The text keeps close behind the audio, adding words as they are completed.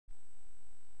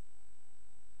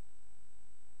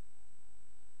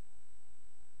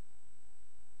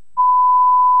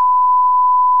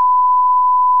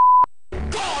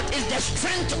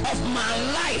my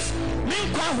life.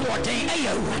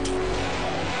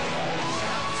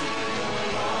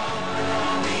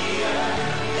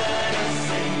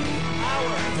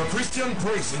 The Christian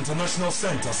Praise International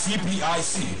Center,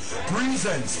 CPIC,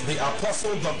 presents the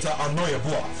Apostle Dr.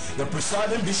 Annor-Yeboah, the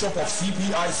presiding bishop of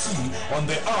CPIC, on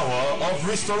the hour of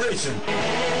restoration.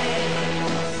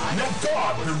 Let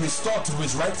God be restored to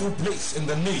his rightful place in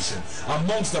the nation,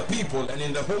 amongst the people and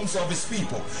in the homes of his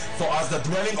people. For as the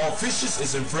dwelling of fishes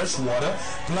is in fresh water,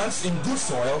 plants in good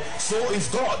soil, so is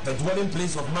God, the dwelling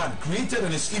place of man, created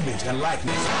in his image and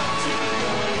likeness.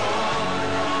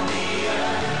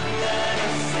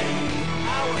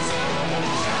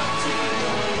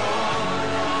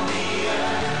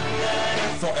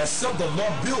 For except the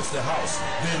Lord builds the house,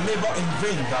 they labor in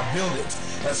vain that build it.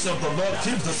 Except the Lord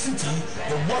keeps the city,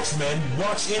 the watchmen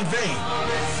watch in vain.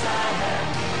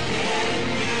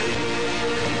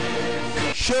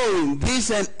 Showing this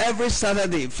and every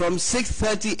Saturday from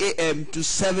 6:30 a.m. to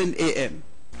 7 a.m.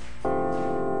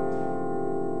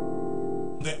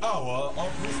 The hour of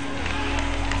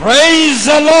restoration. Praise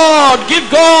the Lord. Give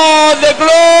God the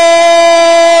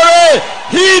glory.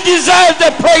 He deserves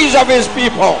the praise of his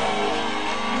people.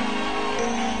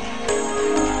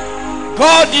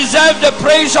 God deserves the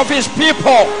praise of his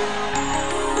people.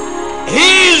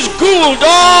 He is good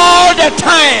all the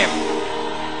time.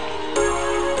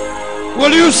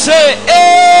 Will you say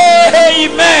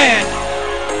amen?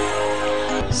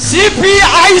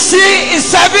 CPIC is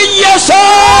 7 years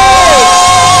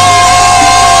old.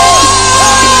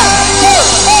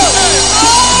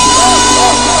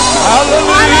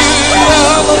 Hallelujah.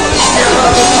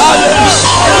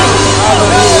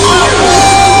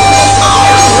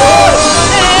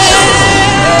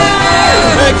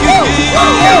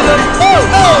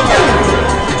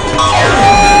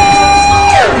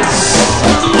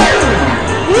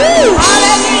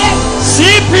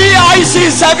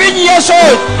 CPIC 7 years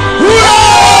old.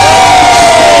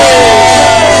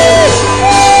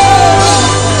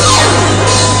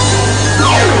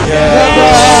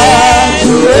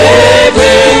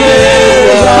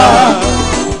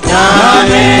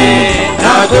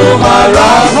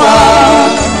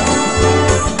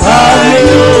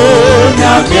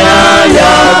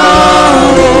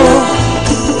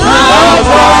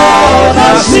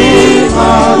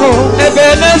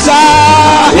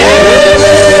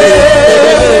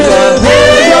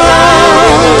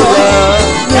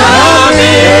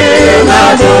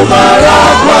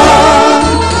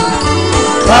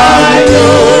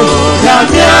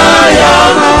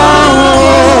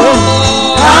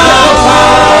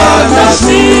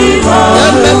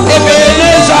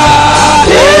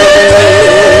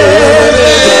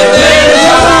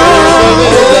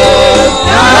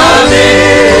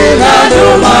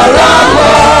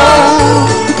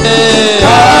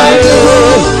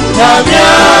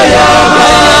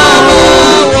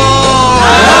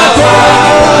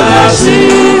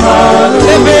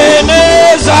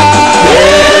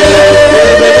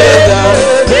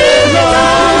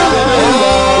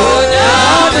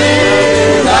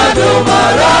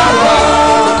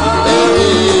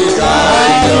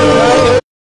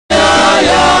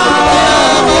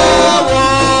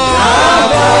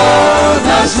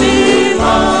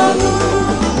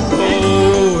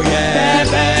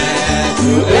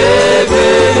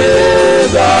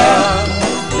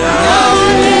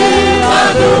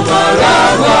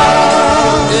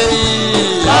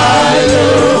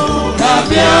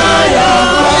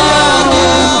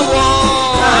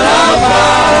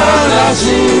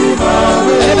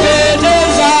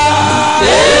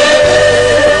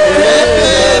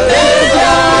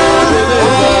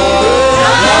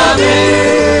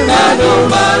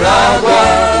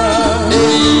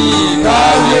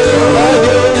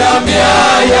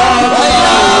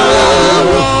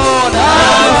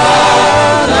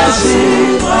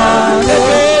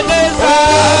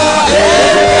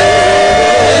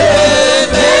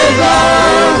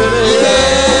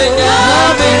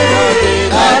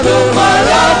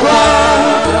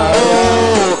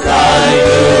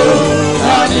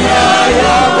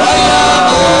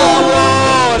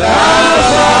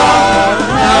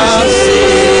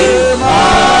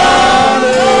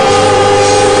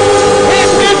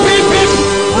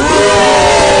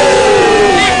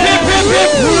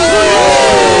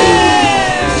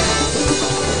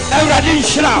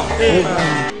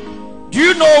 Do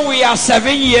you know we are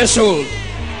 7 years old?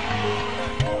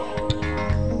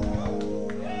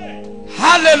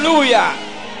 Hallelujah.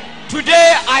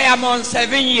 Today I am on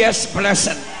 7 years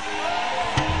blessing.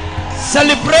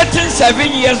 Celebrating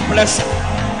 7 years blessing.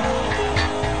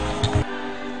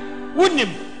 Wunim.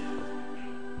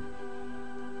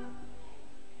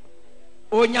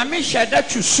 onyame hyɛda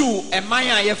twusu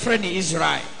ɛman a yɛfrɛ ne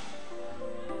Israel.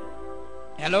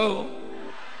 Hello.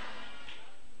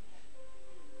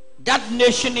 That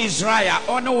nation Israel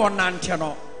ɔne wɔn nante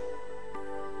no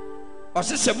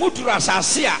ɔsɛ sɛ muduru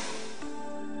asase a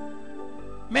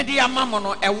mede ama mo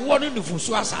no ɛwɔ no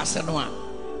nufusu asase no a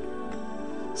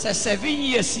sɛ 7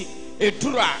 years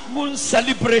eduru a mun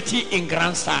celebrate in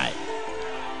grand style.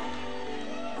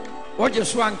 Wɔgye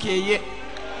so ankeye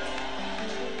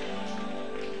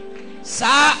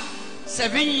saa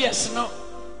 7 years no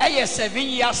ɛyɛ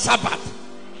 7-year Sabbath.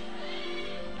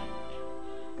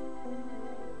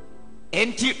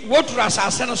 Enti woduru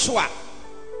asase no so a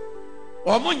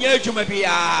ɔmo nyɛ adwuma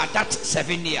biara that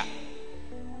 7 year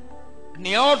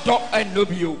ne ɔdɔ ɛnnɔ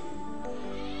bio.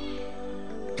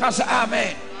 Ka sɛ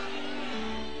amen.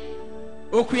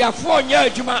 Okuafoɔ nyɛ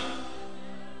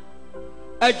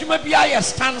adwuma biara yɛ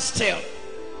stand still.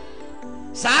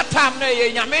 Saa time na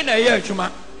yɛ nyame na yɛ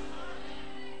adwuma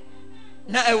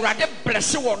na Awurade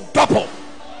bless wɔn double.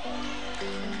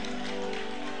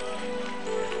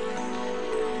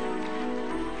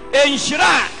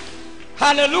 Enhyira,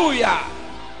 hallelujah.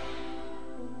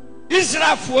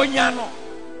 Israel for nyano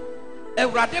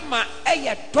Awurade ma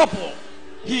ɛyɛ double.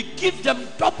 He give them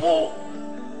double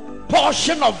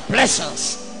portion of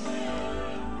blessings.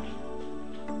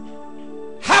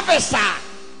 Harvest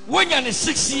when you're in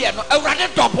 6 years, no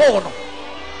Awurade double no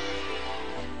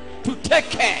to take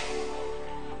care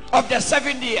of the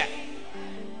 7th year.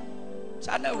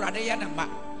 Sana Awurade ya na ma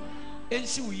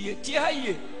ensi uye tia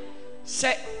ye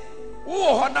se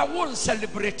wo ho na won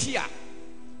celebrate a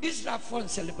Israel for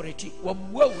celebrate wo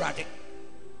mu Awurade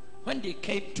when they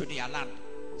came to their land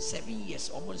 7 years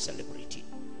almost celebrate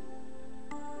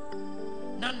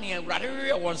na ne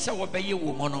Awurade won se wo beye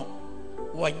wo mo no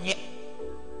wonye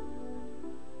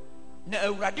na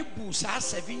Awurade bu sa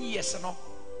 7 years no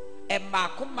e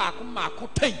maako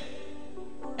ten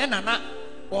ena na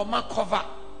o ma cover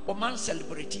o man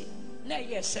celebrate na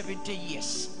ye 70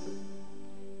 years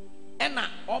ena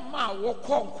o ma wo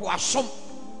konko asom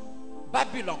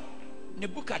Babylon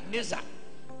Nebuchadnezzar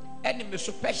and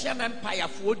the Persian Empire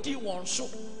for di one so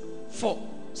for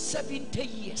 70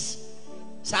 years.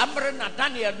 Sambre na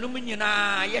Daniel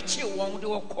Numinina yechi won de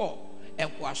ko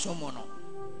enko asomo no.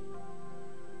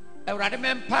 Awurade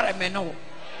men parame no.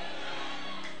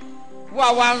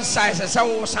 Wa one size say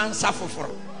wo sansa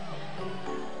foforo.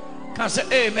 Can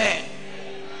say amen.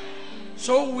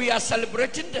 So we are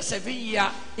celebrating the 7th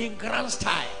year in grand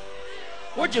style.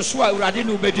 What you saw Awurade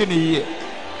no bedi ne ye.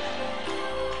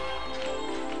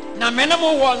 Na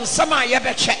menemo won sama ye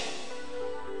beche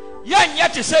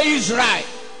yanya te say Israel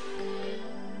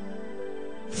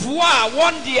fua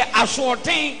won de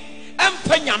asoten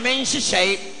empa nyame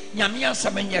nhyehyei nyame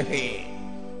asama nya hwe.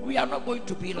 We are not going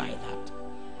to be like that.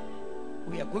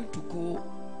 We are going to go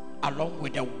along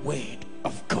with the word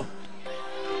of God,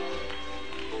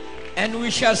 and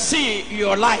we shall see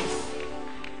your life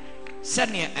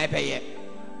senia ebeye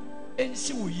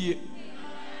ensi wuye.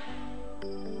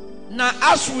 Now,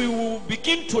 as we will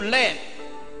begin to learn,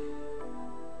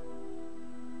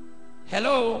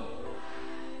 hello,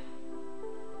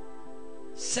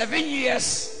 7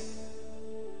 years,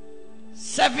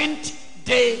 7th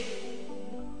day,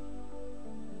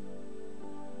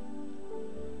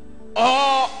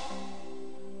 or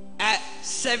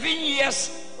 7 years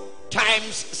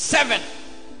times 7,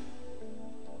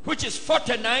 which is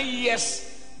 49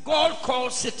 years. God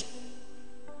calls it.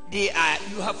 You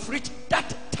have reached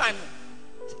that time.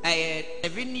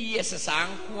 7 years as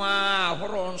ankwa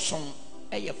horon song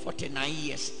 49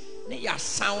 years. Ne ya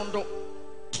sound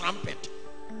trumpet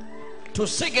to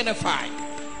signify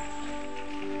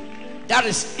that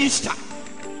is Easter.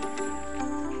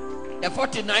 The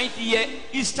 49th year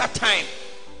Easter time.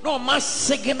 No must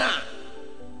signal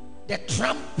the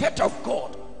trumpet of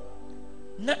God.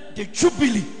 Not the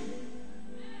Jubilee.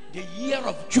 The year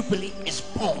of Jubilee is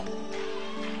born,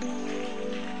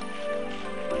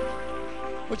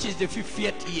 which is the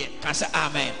 50th year. Can say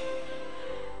amen.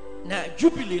 Now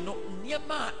Jubilee no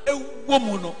niema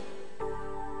ewomu no.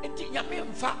 Enti nyame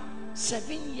mfa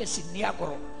 7 years in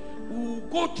Niagara. We will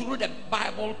go through the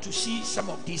Bible to see some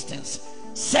of these things.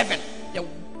 7, the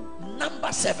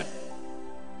number 7.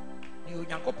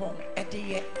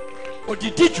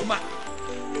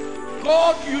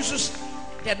 God uses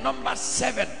the number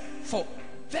 7 for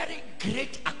very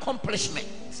great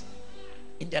accomplishments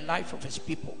in the life of his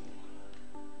people.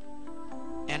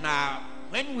 And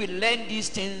when we learn these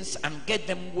things and get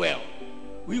them well,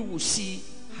 we will see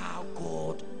how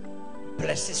God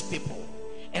blesses people.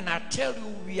 And I tell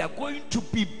you, we are going to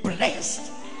be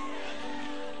blessed.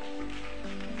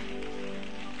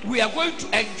 we are going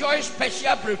to enjoy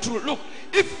special breakthrough. Look,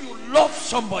 if you love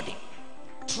somebody,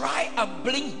 try and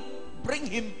bring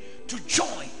him to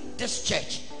join this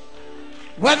church.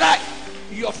 Whether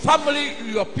your family,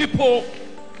 your people,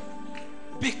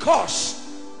 because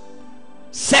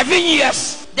 7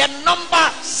 years, the number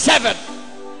 7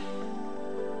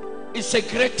 is a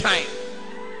great time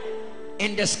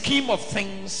in the scheme of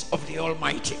things of the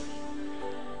Almighty,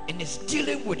 and is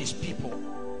dealing with his people.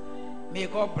 May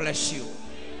God bless you.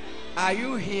 Are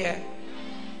you here?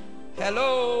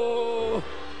 Hello.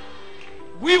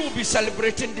 We will be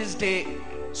celebrating this day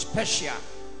special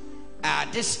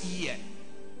this year,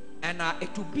 and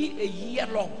it will be a year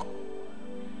long.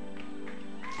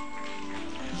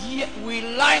 We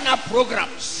line up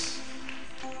programs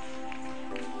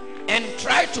and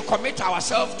try to commit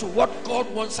ourselves to what God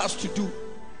wants us to do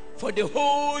for the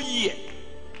whole year,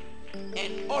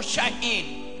 and usher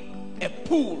in a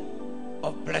pool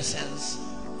of blessings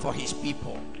for his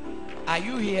people. Are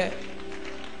you here?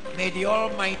 May the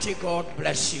Almighty God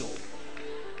bless you.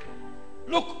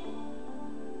 Look,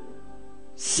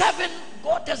 7,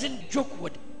 God doesn't joke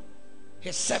with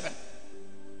his 7.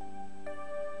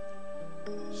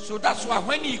 So that's why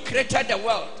when he created the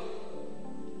world,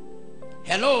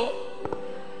 hello,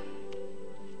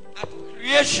 at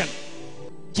creation,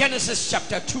 Genesis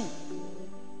chapter 2,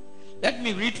 let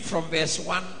me read from verse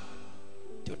 1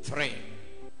 to 3.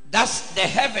 Thus the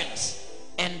heavens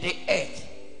and the earth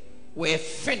were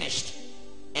finished,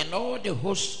 and all the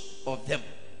hosts of them.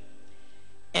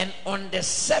 And on the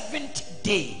 7th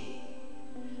day,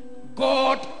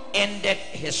 God ended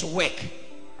his work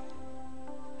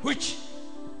which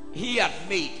he had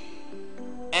made,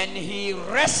 and he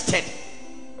rested.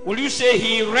 Will you say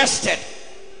he rested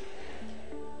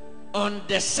on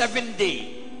the 7th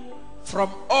day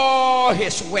from all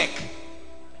his work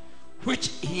which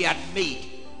he had made?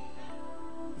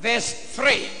 Verse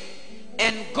 3.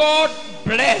 And God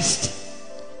blessed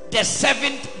the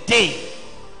 7th day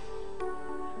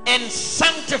and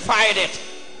sanctified it,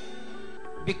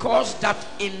 because that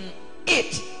in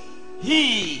it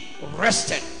he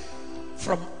rested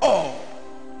from all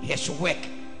his work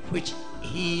which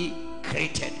he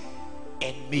created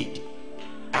and made.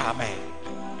 Amen.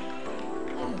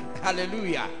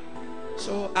 Hallelujah.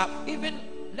 So even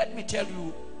let me tell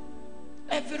you,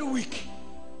 every week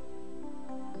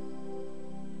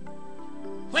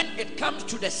when it comes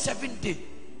to the 7th day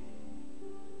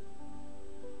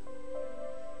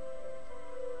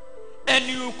and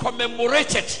you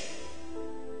commemorate it,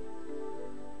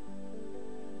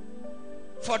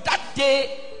 for that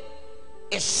day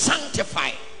is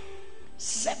sanctified.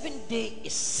 7th day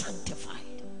is sanctified.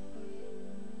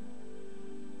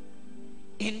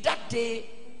 In that day,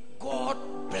 God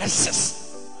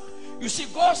blesses. You see,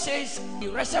 God says he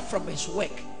rested from his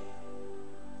work.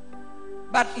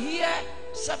 But here,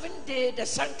 7th day, the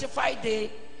sanctified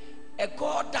day,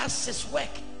 God does his work,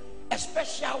 a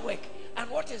special work. And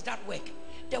what is that work?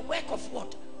 The work of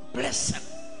what? Blessing.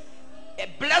 A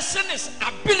blessing is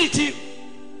ability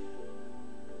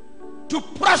to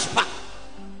prosper.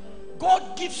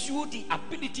 God gives you the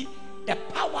ability, the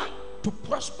power to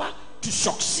prosper, to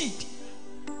succeed.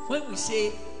 When we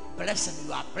say blessing,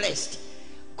 you are blessed.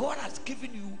 God has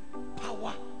given you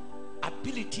power,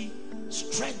 ability,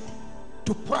 strength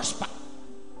to prosper.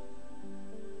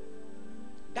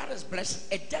 That is blessing.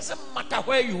 It doesn't matter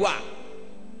where you are.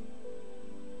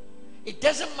 It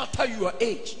doesn't matter your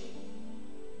age.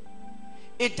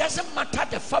 It doesn't matter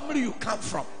the family you come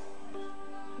from.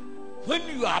 When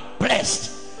you are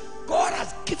blessed, God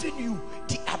has given you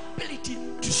the ability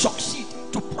to succeed,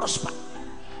 to prosper.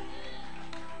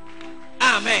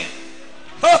 Amen.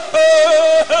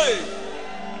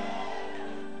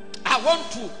 I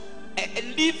want to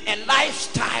live a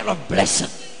lifestyle of blessing.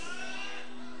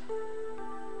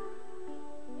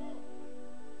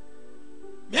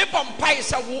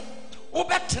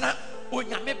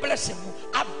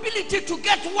 Ability to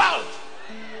get wealth.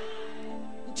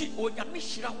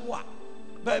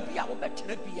 Baby, I will bet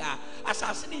you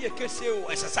assassinate a case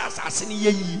or assassinate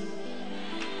ye.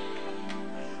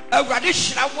 A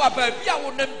radish, baby, I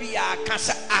will not be a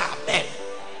cancer. Amen.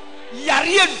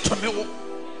 Yarian to me.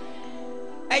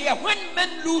 And when men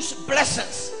lose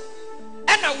blessings,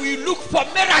 and we look for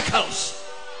miracles.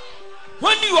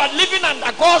 When you are living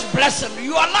under God's blessing,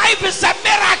 your life is a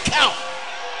miracle.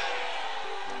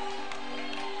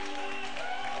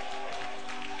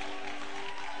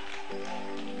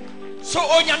 So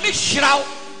on your mission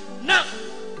now,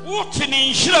 what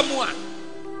in Shiramua?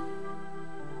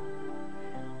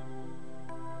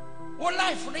 What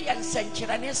life for the century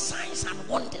and signs and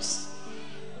wonders.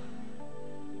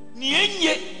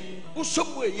 Nye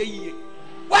usomu ye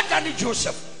what done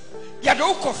Joseph ya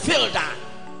do ko field a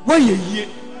wa ye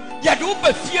ya do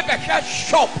ba fie be hwa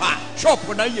shop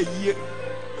na ye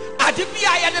ade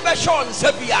bia ya de be show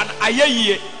nsa bia na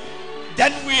aye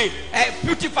then we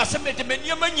beautiful assembly me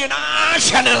niam nyina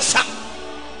hwanensa.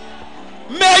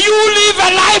 May you live a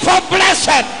life of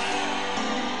blessing.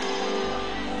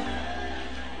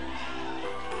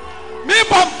 Me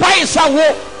bompai sa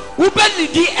wo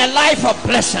be a life of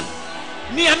blessing.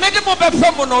 Me amede mo be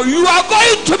fam no, you are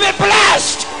going to be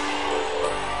blessed.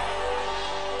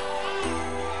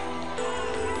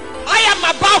 I am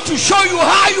about to show you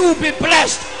how you will be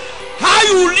blessed, how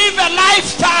you live a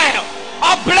lifestyle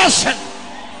of blessing.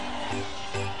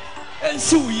 And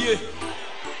so ye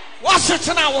what's it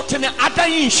now? What in the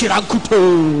Adayin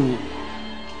Shirankuto?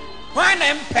 Why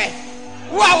nampe?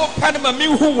 Wow, Panama, me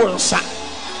who will sa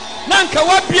Nanka,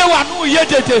 what be one who ye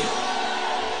did it?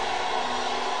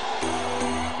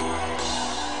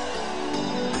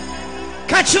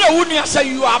 Catch the Unia say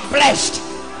you are blessed.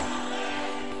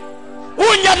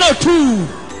 Unya no too.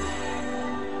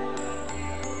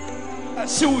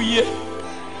 So ye.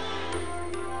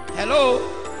 Hello.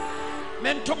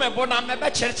 Mento me bona me be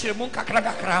church mu kakra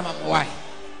kakra ma why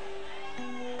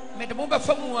me de mo be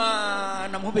famu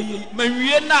na mo be yi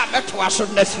mawie na beto aso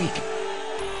next week.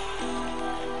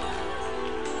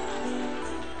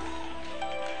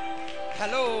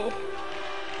 Hello.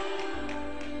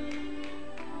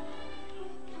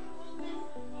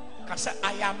 Kasa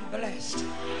I am blessed.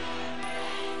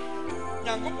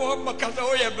 Nyango bo makasa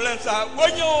o ye blessed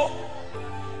wonyo.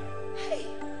 Hey.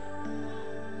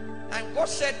 And God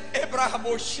said, Abraham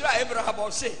will share Abraham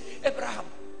will say, Abraham,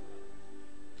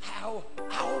 I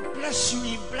will bless you,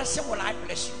 in blessing will I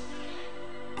bless you,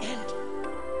 and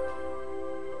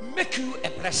make you a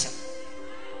blessing.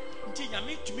 Until you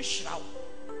meet me shroud.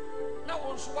 Now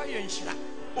also why you shroud.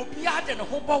 Obiad and a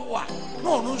hoba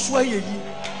no swear ye.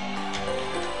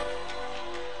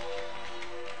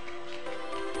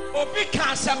 Obi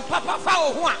can some papa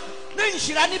foul one. Then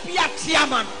shirani be at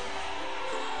Yaman.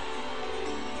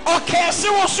 Okay,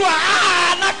 so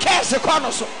na kese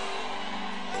kono so.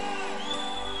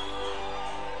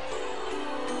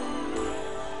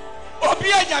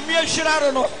 Obi anyame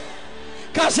ahiraro no.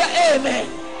 Ka say amen.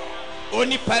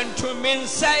 Oni pantu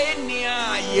mensa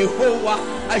enia Yehowa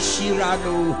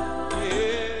ahiraro.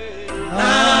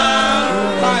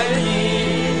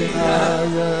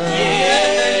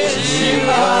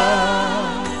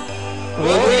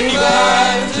 Oni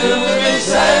pantu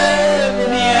mensa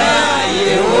enia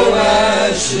Yehowa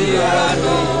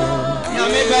Shirano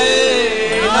Yamebe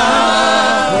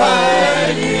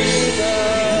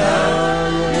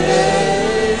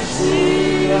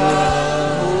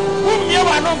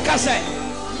Kase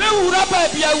me wura ba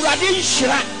bia wurade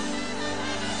nhira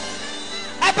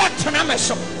eba tena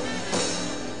meso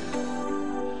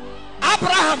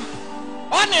Abraham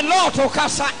on the Lord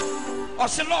okasa o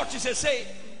se Lord say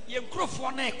ye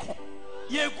nkrofo na eko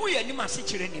ye gu ye ni mase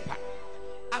kire nipa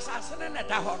asase na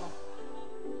da ho no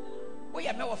wo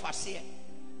ye me wo fase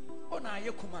o na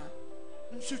ye kuma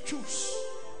nso choose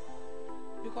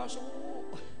because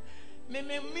me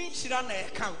nhira na e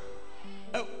kan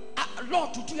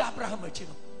Lord to do Abraham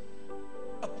achino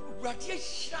Radia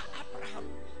shira Abraham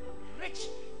rich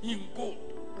in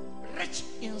gold, rich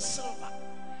in silver.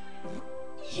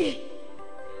 Ye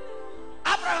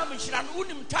Abraham shira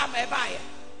unim tama ebaye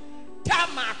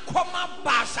tama koma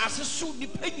basa sesu ni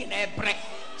penyi na ebre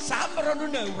samro no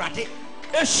na urade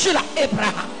e shira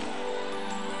Abraham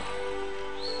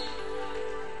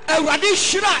urade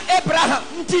shira Abraham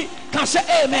nti ka se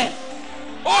amen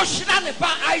o shira ne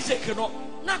ba Isaac no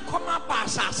na koma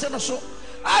basa se no so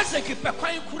Isaac pe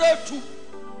kwan kura tu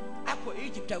akọ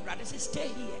Egypt urade say stay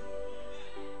here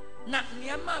na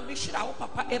niama me shira wo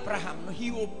papa Abraham no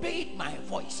he obeyed my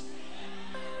voice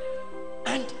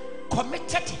and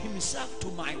committed himself to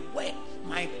my word,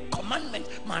 my commandment,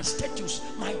 my statutes,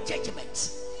 my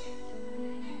judgments.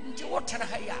 Nti what na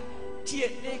haya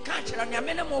tie ne ka kira na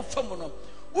me na mo famu no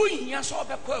uhiya so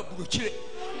obekọ aburuchire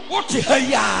woti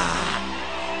haya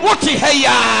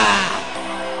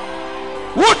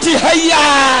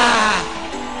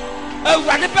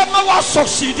awurade be ma wa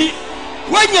succeed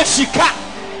wanya sika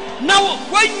na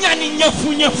wanya ni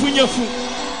nyafu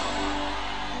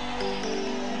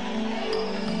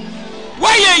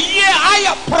why ye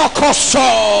aya prokoso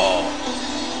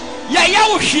ya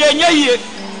wo hwenya ye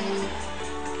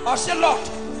o se Lord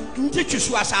nti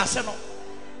twisu asase no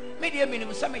me de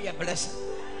minim se me ye blessing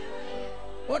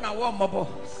wona wo mobo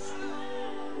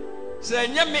se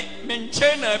nya me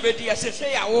nche na abedi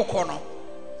asese ya wo kono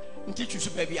nti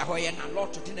twusu baby a hoye na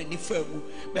lot to na nifa mu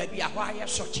baby a hoye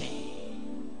soche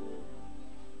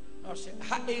no se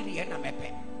ha area na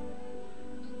mepe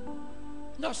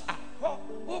no sa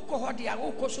ho ko dia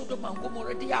ho ko so do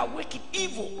mangomore dia wicked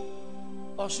evil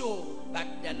also but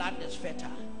the land is fertile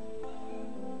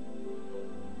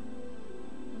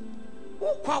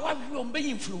wo kwa wa wi on be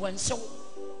influence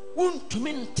wo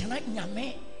ntumi ntena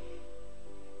nyame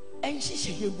ensi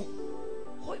se yebu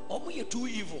ho omo ye too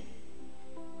evil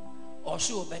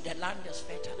also but the land is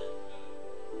fertile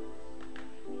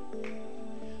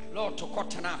Lord to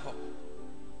kotena ho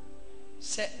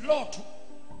se Lord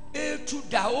etu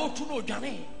da otu no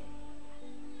dwane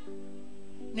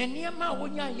ne niema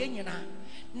wonya ye nyina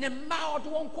ne ma odo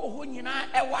wonko ho nyina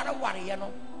e ware ye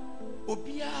no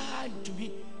obia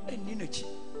ntumi eni nachi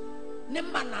ne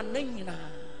ma na nyina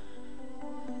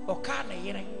oka na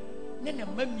yere ne ne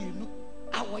ma mienu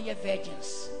awoye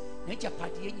virgins ne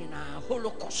japade nyina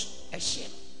holocaust ehye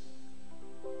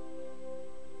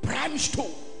prime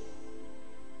stone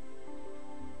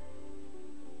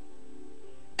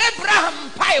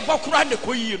Abraham pai bokura ne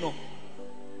koyi no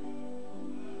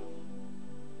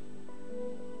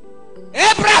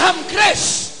Abraham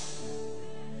grace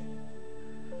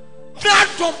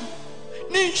Phantom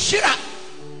ni shira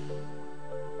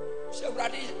se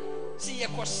urade si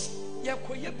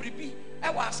yekoye bribi e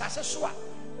wa asase so a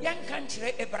yanka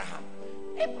ntire Abraham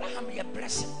ye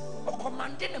blessing o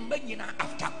command na manyina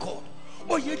after God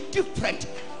o ye different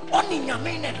oni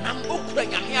nyame ne nam okura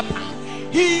nyame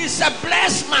apan he is a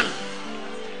blessed man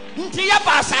nti ya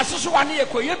ba asase so wa ne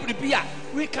yekoye bribi a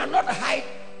we cannot hide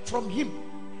from him.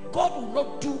 God will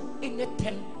not do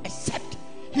anything except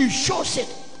he shows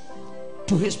it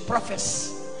to his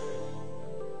prophets,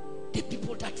 the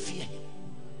people that fear him.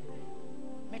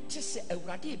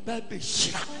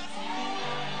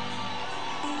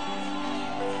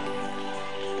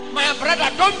 My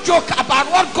brother, don't joke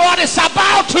about what God is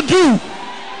about to do.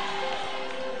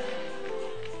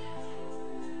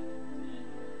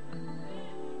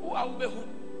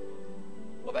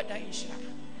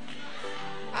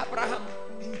 Abraham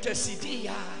intercede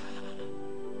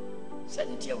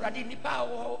sent you ready nipa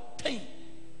wo ten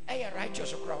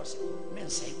righteous cross men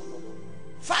say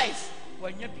 5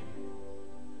 when you be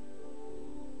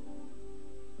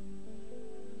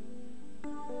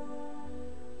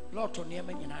Lord to near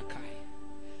nyina kai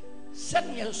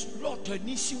send yes Lord to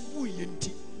nisi wu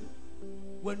yenti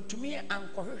when to me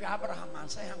ankohwe Abraham and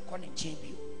say anko ne nchen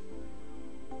bi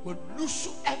would lose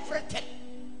everything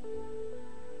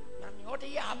na me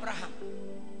ode Abraham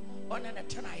on an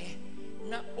eternal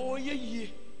na oye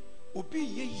ye obi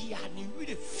ye ye ani we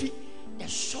the fi the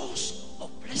source of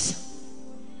blessing.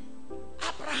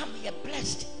 Abraham ye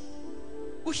blessed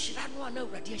ushira no na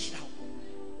urade ashira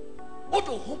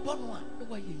odo hobo no a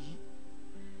wa ye yi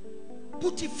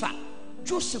Potiphar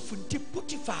Joseph nti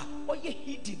Potiphar oye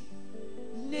hidden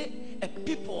ne a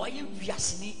people oye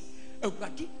wiasni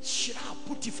urade shira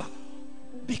Potiphar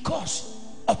because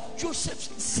of Joseph's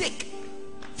sake,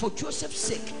 for Joseph's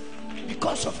sake,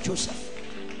 because of Joseph.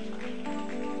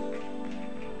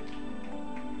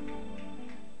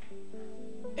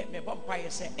 Me vampire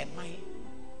say am I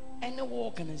any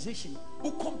organization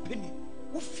who company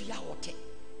who fear what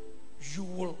you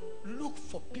will look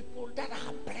for people that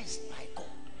are blessed by God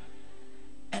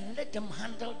and let them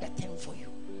handle the thing for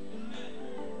you.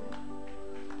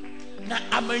 Na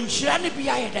amanshira ne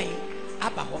bia yedan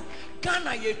abaho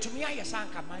Ghana ye tumi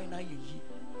ayesanka man na ye yi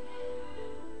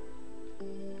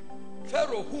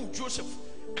Pharaoh who Joseph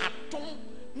atom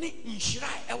ni inshira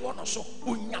e wono so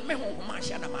onyame honhoma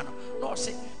ahia na ma no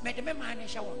say me de me man ne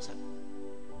hia wonsa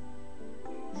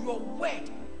your word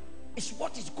is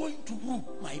what is going to rule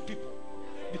my people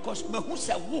because me who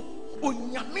say wo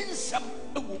onyame nsam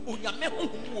e wo onyame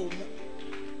honhom wo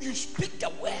you speak the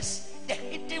words the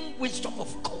hidden wisdom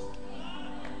of God.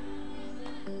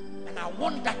 And I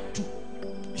want that to,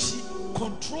 you see,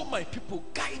 control my people,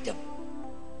 guide them.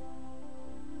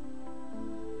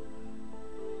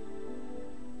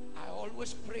 I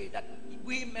always pray that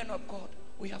we men of God,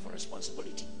 we have a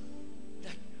responsibility.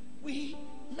 That we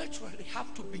naturally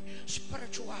have to be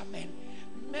spiritual men.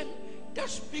 Men that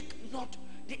speak not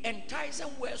the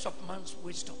enticing words of man's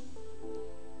wisdom.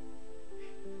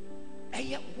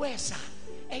 Eye words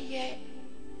are, eye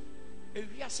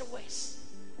words.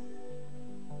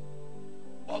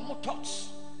 Almost thoughts.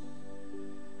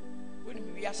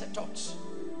 When we are thoughts,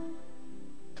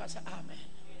 because amen.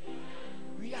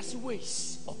 We are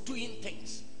ways of doing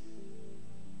things.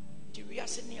 We are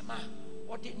saying,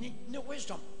 what they need no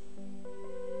wisdom.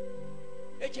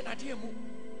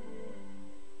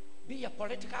 Be a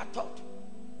political thought.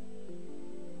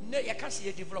 ne ya kasi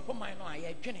ye develop mind no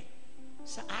aye dwene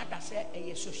sa ada say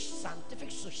a scientific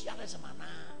socialism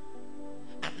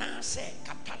ana say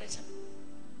capitalism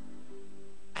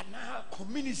ana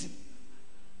communism.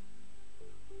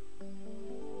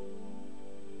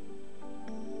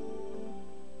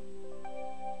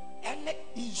 And the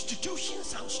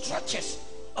institutions and structures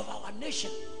of our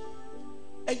nation,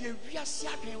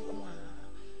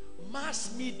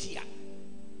 mass media,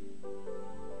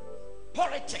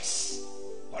 politics,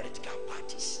 political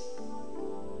parties,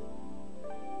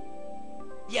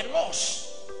 your laws,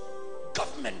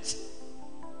 government,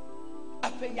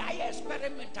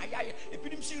 experiment,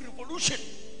 revolution,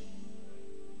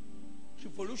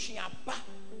 revolution,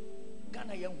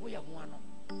 Ghana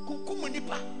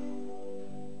kukumunipa.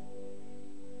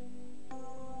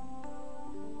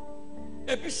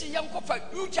 Ebisi yanko fa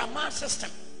Ujamaa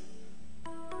system.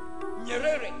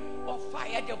 Nyerere or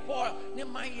fire the ball ne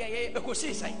man ye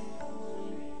ekosi sai.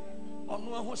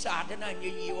 Onu ahu sa ade na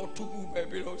ye or tugu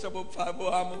baby lo sabo fa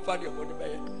bo am fa de bo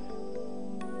be.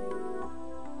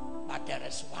 But there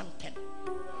is one thing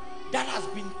that has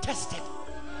been tested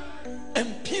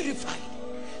and purified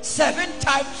 7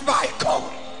 times by God.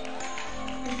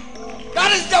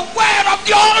 That is the word of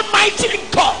the Almighty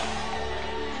God.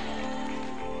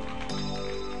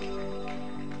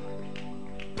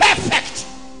 Perfect,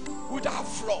 without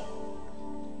flaw.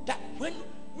 That when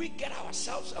we get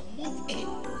ourselves a move in,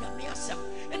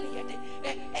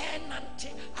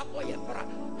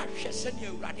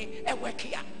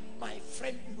 my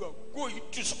friend, you are going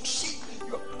to succeed,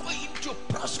 you are going to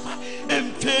prosper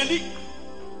and fairly.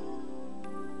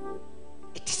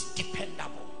 It is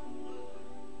dependable.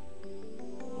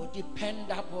 Oh,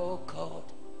 dependable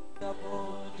God.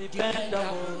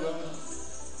 Dependable God.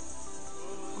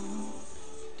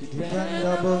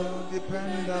 Dependable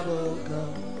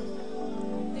God.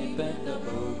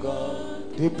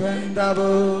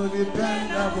 Dependable God.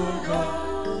 Dependable God.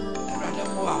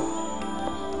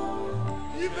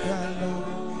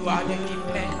 You are the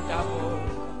dependable.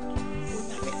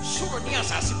 So near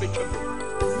Sassibit.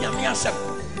 Yamiasa.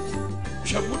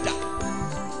 Shamuta.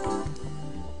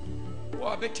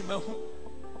 Or Betimahu.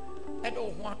 I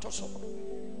don't want to so.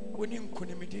 When you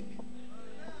couldn't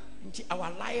into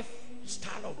our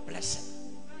lifestyle of blessing.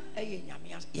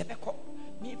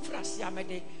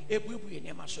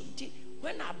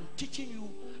 When I'm teaching you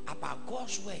about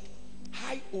God's word,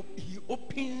 how He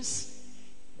opens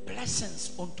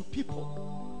blessings unto people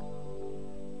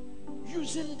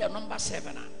using the number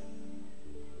 7.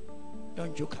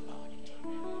 Don't joke about it.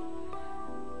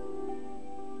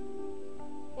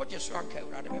 What just rank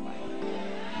out of my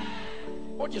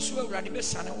what just will run the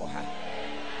son or her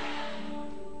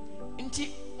until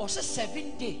also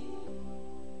 7 day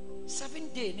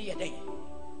near day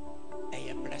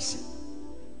a blessing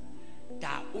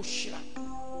that Oshira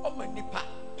Omanipa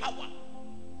power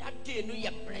that day no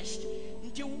you're blessed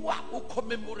until what will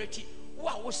commemorate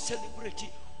what will celebrate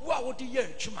what would the year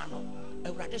chumano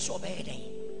a rather so bad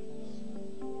day.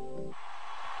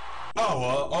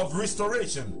 Hour of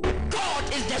restoration.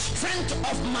 God is the strength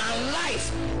of my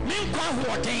life.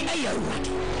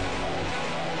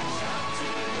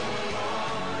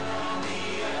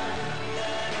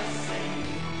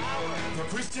 The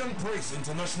Christian Praise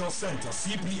International Center,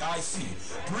 CPIC,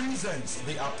 presents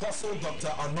the Apostle Dr.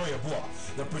 Annor-Yeboah,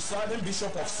 the presiding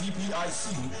bishop of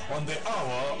CPIC, on the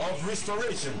hour of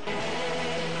restoration.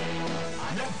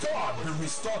 Let God be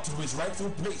restored to his rightful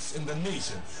place in the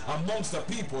nation, amongst the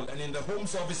people and in the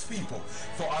homes of his people.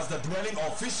 For as the dwelling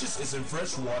of fishes is in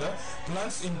fresh water,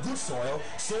 plants in good soil,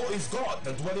 so is God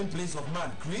the dwelling place of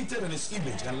man, created in his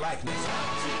image and likeness.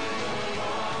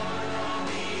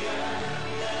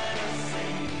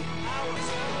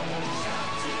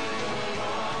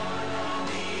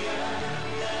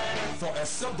 For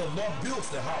except the Lord builds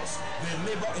the house, they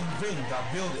labor in vain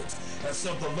that build it.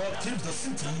 Except the Lord keeps the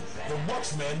city, the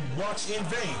watchmen watch in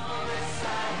vain.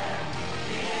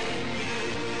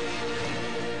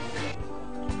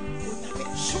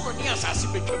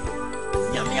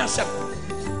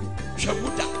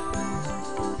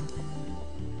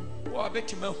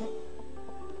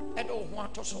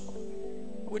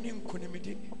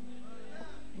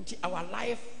 Our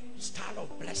lifestyle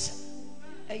of blessing.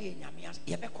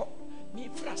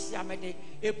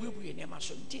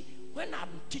 When I'm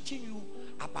teaching you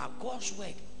about God's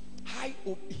word, how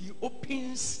He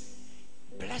opens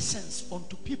blessings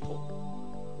unto people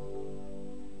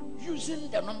using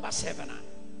the number 7.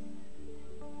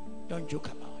 Don't joke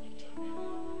about it.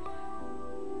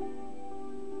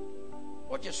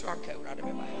 What just rank out of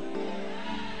my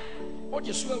what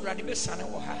just will rather be son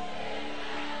or her.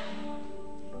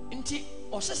 Until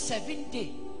also 7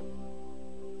 day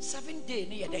 7 day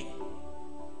near day.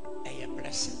 A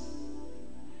blessing.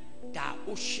 Da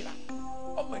Oshira.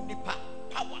 Omanipa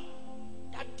power.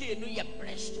 That day no you're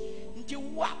blessed. Nti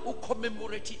wa o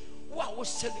commemorate, wa o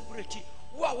celebrate,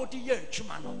 wa o the year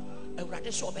chumano. And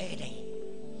rather so bad.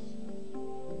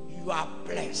 You are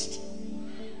blessed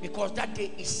because that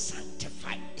day is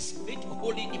sanctified, it's made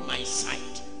holy in my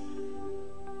sight.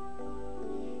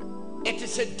 It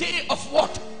is a day of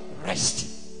what? Rest.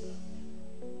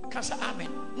 Can say amen.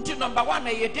 Until number 1,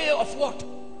 a day of what?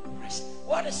 Rest.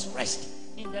 What is rest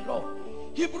in the Lord?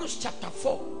 Hebrews chapter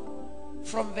 4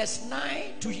 from verse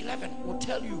 9 to 11 will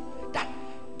tell you that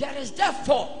there is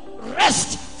therefore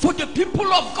rest for the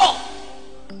people of God.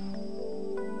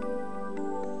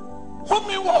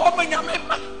 Homi wo homi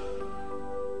nyamema.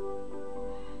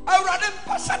 Awurade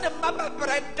mpasa ne mama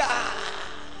breda.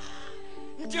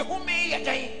 Nti homi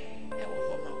yedai e wo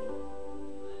homo.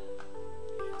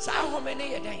 Sa homi ne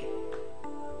yedai.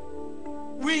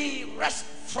 We rest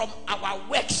from our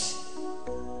works,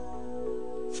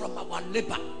 from our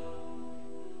labor.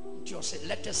 Just say,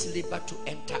 let us labor to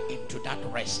enter into that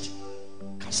rest.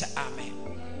 Can say amen.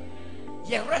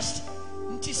 Yeah, rest.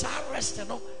 Nti sa rest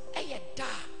no e da.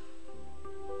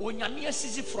 Onyamia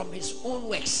sees it from his own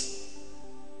works.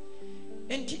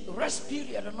 And the rest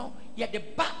period, no, yeah, the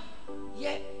back,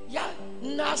 yeah,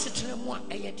 Nasitremwa,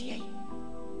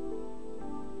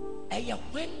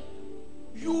 when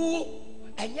you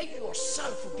and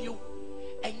yourself view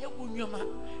and you will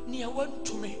near one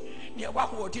to me, near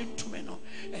what word into me, no,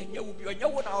 and you will be a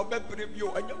one hour baby you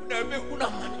and you never make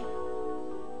money.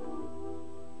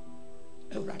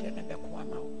 Rather than a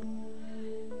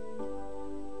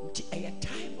a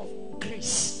time of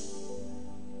grace,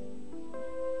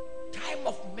 time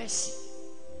of mercy,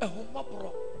 a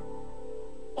humabro,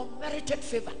 unmerited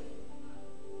favor,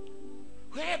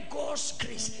 where God's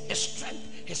grace, His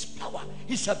strength, His power,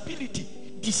 His ability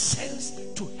descends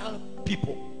to help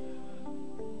people.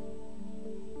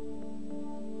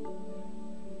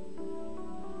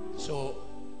 So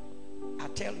I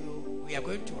tell you, we are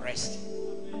going to rest.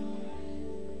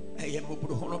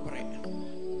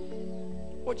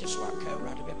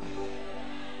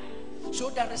 So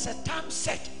there is a time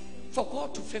set for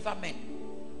God to favor men.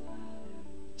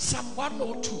 Psalm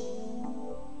 102.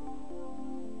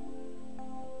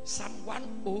 Psalm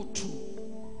 102.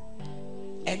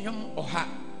 Enyom oha.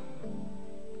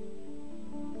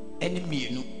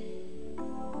 Enemienu.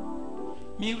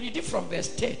 Me read it from verse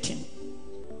 13.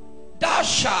 Thou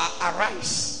shalt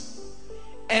arise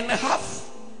and have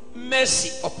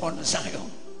mercy upon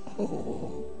Zion.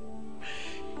 Oh.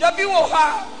 Davi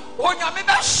woha onyame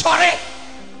be sore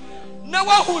na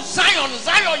wa hu Zion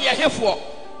ye hefo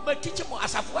ma teach mo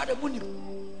asafo ada munim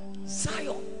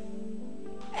Zion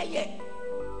eye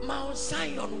Mount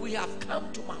Zion. We have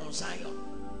come to Mount Zion,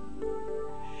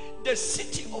 the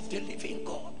city of the living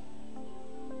God,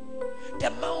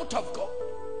 the Mount of God,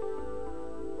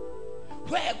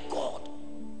 where God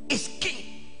is king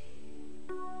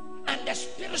and the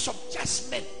spirits of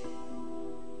just men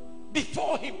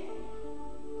before him,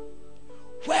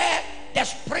 where the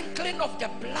sprinkling of the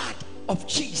blood of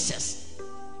Jesus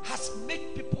has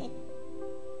made people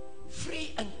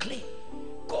free and clean.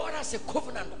 God has a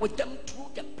covenant with them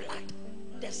through the blood,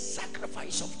 the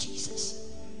sacrifice of Jesus.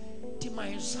 To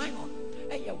my Zion,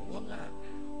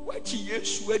 what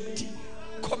Jesus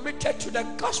committed to the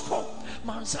gospel.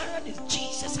 Mount Zion is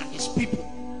Jesus and his people.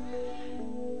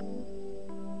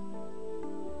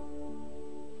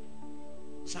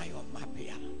 Zion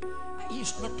Mapia.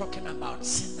 He's not talking about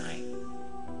Sinai.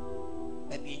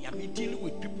 Maybe I'm dealing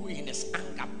with people in his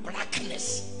anger,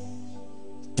 blackness,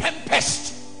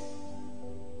 tempest.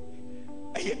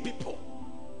 I hear people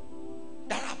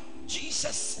that have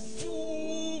Jesus'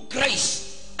 full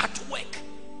grace at work.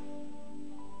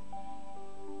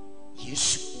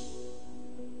 Yes.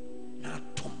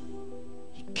 Natum.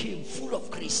 He came full of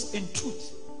grace and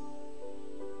truth.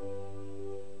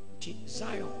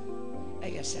 Zion.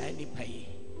 Yes, I need pay.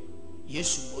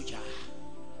 Yes, Moja.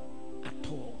 At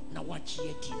all. Now what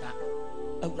ye dina.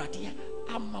 Radia.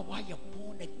 Amma why you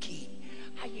born again.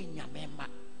 I in your member.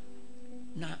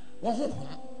 Na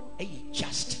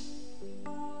just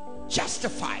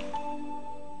justified,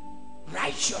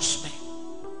 righteous man,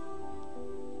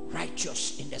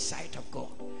 righteous in the sight of God,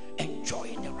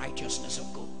 enjoying the righteousness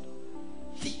of God.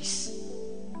 These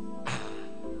are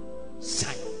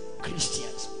Zion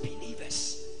Christians,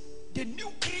 believers, the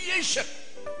new creation.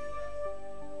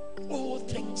 All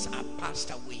things are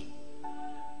passed away.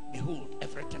 Behold,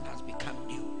 everything has become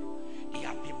new. They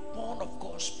have been born of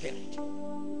God's Spirit.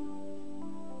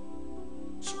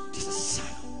 So this is Zion.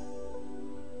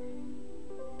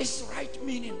 It's right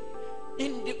meaning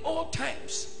in the old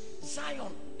times,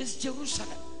 Zion is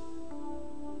Jerusalem.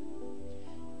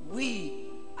 We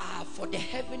are for the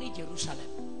heavenly Jerusalem.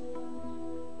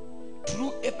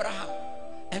 Through Abraham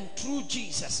and through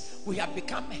Jesus, we have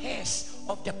become heirs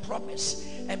of the promise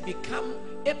and become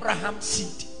Abraham's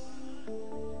seed.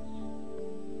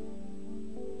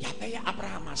 Yabaya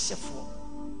Abraham asefo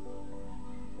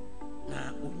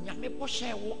na unyame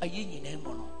boshe wo aye nyina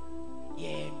mo no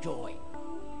ye enjoy.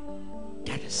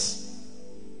 That is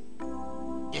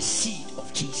the seed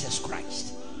of Jesus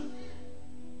Christ.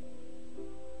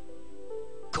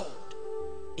 God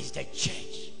is the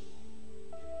church.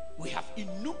 We have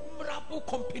innumerable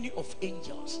company of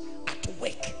angels at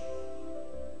work.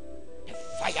 The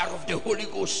fire of the Holy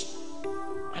Ghost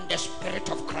and the Spirit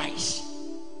of Christ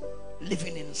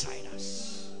living inside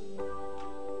us,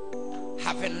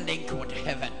 having link with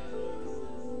heaven,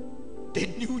 the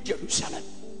new Jerusalem,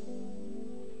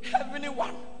 heavenly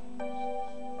one.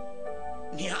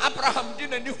 Near Abraham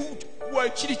didn't know who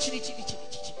chili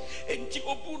and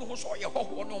Tibobun who saw your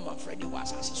whole no my friend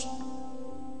was as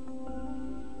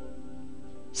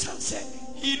son said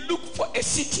he looked for a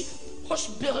city whose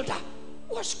builder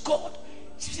was God.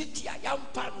 City a young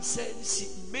pan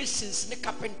says masons, the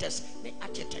carpenters, the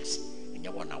architects, and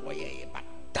you want away, but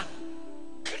done,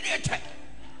 created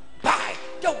by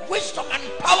the wisdom and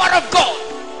power of God.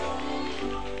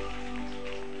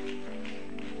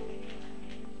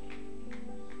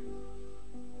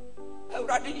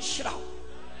 Already shroud,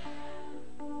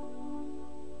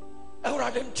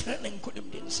 already training couldn't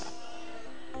be inside.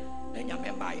 Then you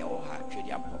remember your heart,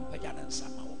 you have Pompajan and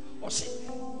somehow, or say,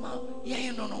 Ma,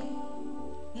 yeah, no.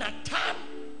 Now time,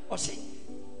 or say,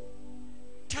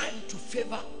 time to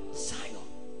favor Zion.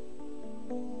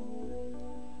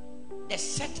 The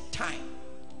set time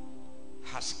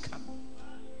has come.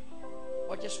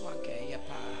 Or just one care,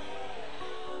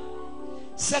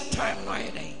 set time no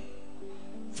idea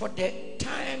for the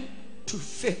time to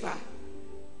favor.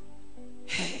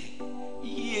 Hey,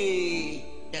 yea,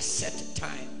 the set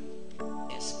time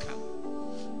has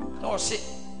come. No, say.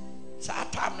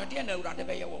 Time no dear no rather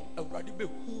be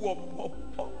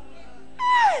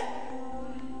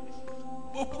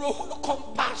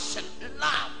compassion,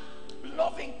 love,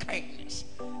 loving kindness.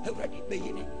 Already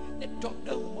beginning the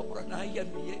doctor who I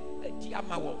am here at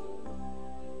Yamawo.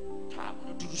 Time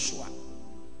no do so.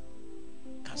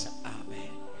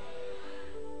 Amen.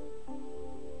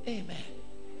 Amen.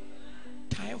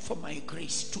 Time for my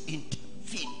grace to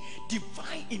intervene,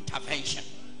 divine intervention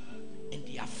in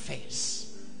the affairs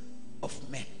of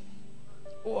men.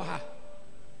 Oh,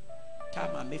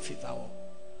 time I may favor.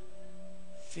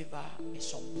 Favor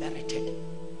is unmerited.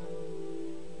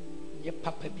 Ye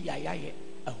papa bi ayaye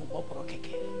ahumobro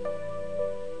keke.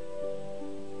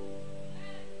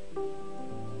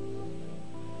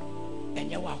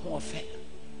 Enye wa ho ofe.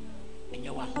 Enye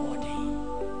wa ho de.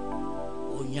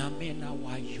 Onyame na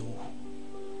wayo.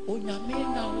 Onyame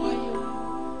na wayo.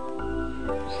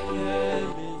 Ye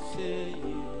me say.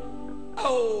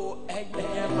 Oh,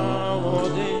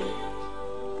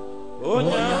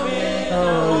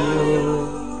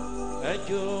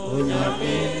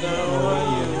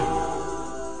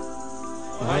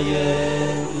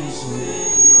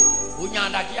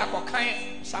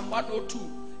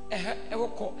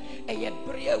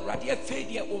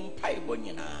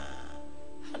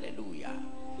 hallelujah.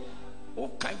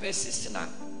 Okay, verse 69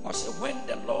 was when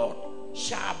the Lord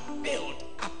shall build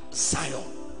up Zion.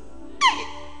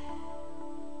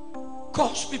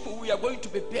 God's people, we are going to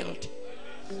be built.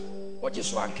 What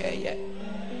is one care yet?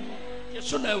 You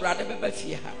should know rather be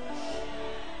fear.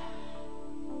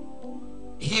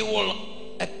 He will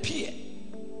appear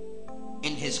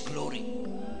in his glory.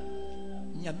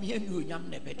 Nyamienu nyam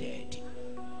nebededi.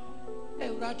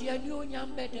 Euradia nyu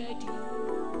nyam bededi.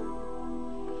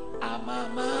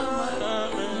 Amama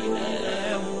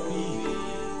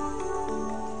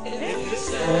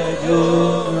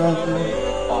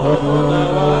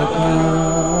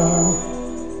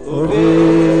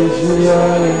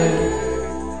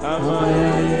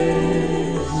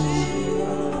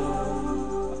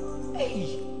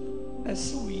hey,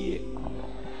 that's we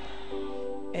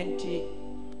and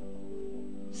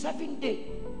 7 days.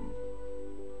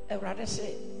 I rather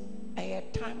say a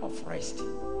time of rest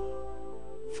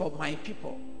for my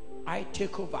people. I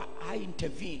take over, I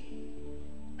intervene,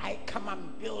 I come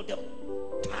and build them.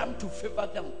 Time to favor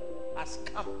them has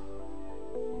come.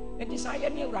 And this I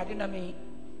am rather than me.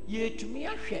 Ye to me,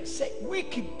 I share say, we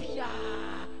keep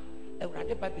a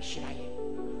rather baby shy.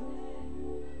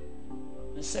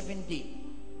 7 days.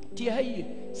 Dear,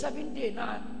 7 days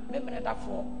now, remember that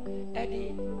for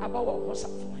Eddie about what was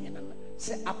up for him.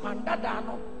 se apandada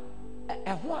no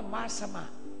ɛho ama asɛm a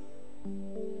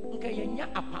nka yɛnya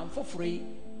apan foforɔ yi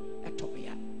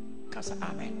ɛtɔbea kasa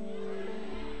amen.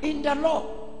 In the law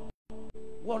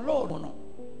Lord no.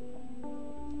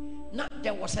 Now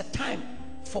there was a time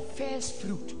for first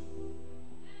fruit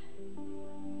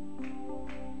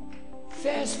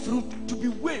to be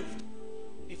waved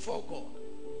before God.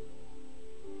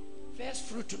 First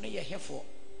fruit to me here for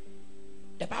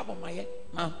the Bible my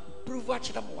prove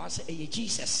what was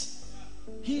Jesus.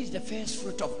 He is the first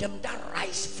fruit of them that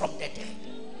rise from the dead,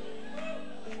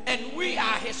 and we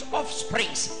are his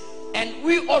offsprings, and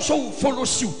we also will follow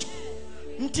suit.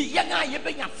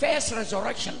 First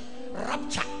resurrection,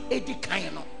 rapture,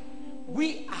 edikaino.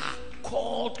 We are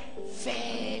called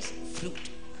first fruit.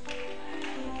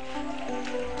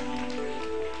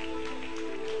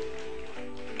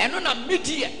 And on a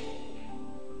mid-year,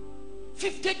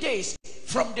 50 days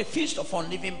from the feast of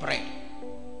unleavened bread,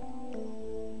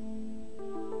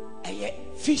 a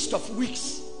feast of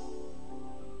weeks,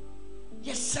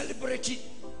 yes, celebrated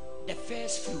the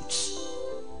first fruits.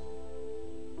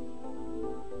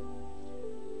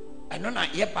 And on a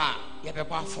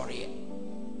yeba for it.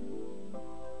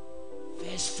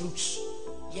 First fruits,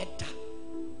 yeta,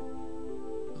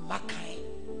 makai,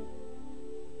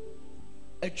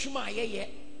 a juma ye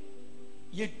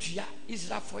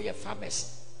Israel for your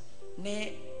farmers,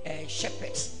 ne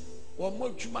shepherds, or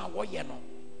more juma woyeno,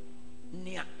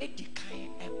 near edikai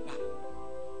eba,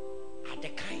 at the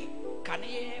kind,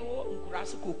 kane wo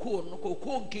grass cocoa, no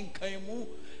cocoa king kaimu,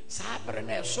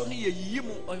 sabrene, sony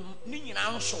yimu, nin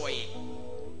ansoy,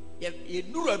 ye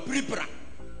nura bribra.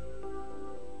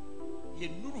 Ye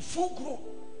nuru fugro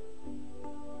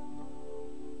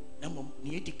namo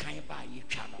ni edi kan ba ye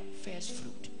twa no first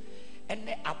fruit and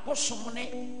the apostle ne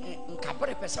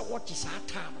nkabere pesa what is our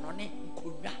time no ne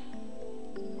nkonwa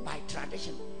by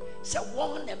tradition say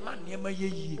one ne man ne ma ye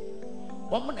yie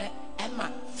won ne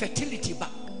ema fertility ba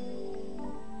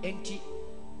enti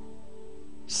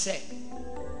say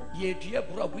ye dua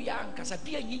bro bu ya nkasa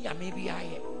bia nyinyame bia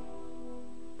ye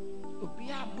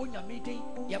obia monya meden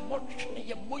ye motwe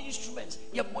ye mo instruments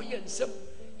ye mo yensem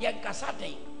ye nkasa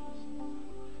den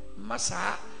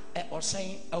masa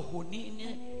osan ahoni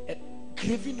ne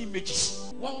graven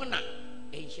images won na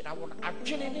ehira won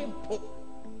adwene ne mpo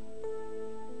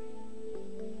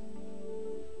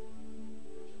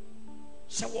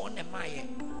se won ne maye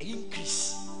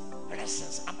increase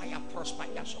blessings amaya prosper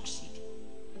ya succeed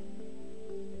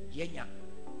yenya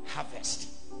harvest.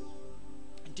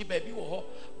 Nti baby wo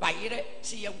bayere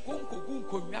si ye nkonkogu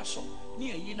nkonwa so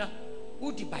ne ayina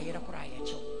udi bayere kora ye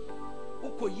chew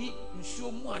ukoyi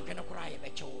nsuo mu adwene kora ye be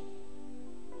chew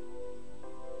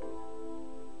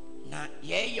na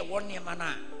ye wonne ma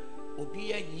na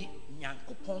obi anyi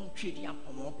nyankopon twedi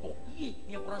apomopo ye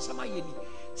ne kora sama ye ni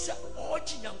se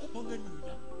ochi nyankopon anu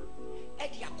na e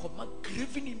dia akoma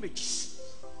graven images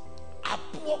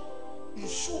apo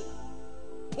nsuo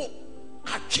po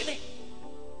atwene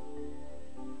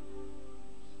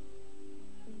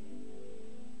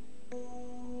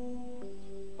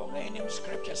in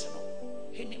scriptures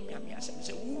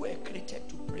say we were created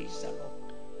to praise the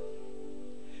Lord.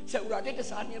 So we are the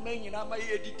same man in our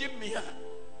did me.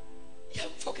 You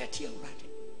forget you right.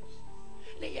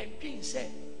 They are being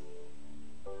said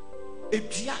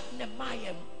if you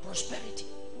have prosperity,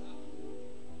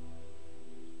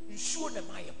 you show them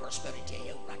my prosperity.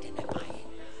 You right in the mind.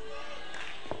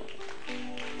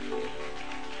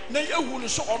 Now you will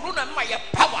show on my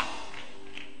power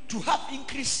to have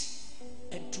increase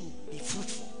and to be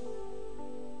fruitful.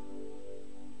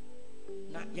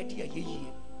 Na yedi ye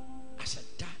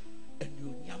asada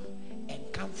enyonyam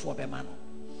and come for the man.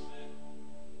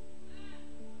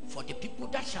 For the people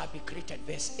that shall be created,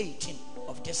 verse 18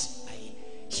 of this ayah,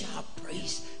 shall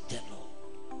praise the Lord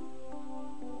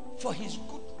for his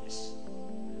goodness.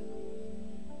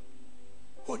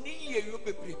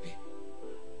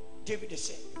 David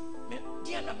said,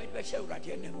 Diana made me show that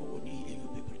you never would need you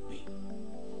be prepared.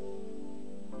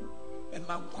 And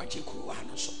man quite a cool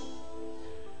one so.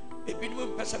 A bit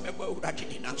of person may bow ratty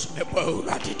and some may bow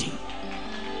ratty.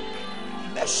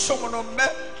 There's someone on me,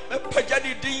 a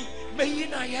pajadi, may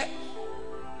in I yet.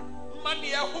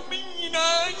 Money a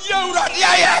homina, you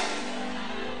rat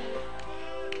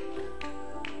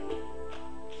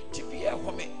to be a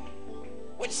woman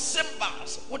with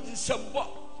cymbals, with symbol,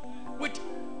 with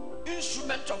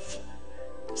instrument of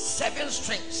 7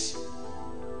 strings.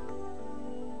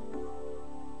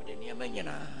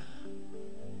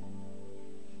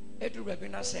 Edu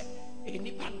Rabina said,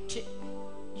 any pante,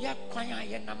 ya kwanya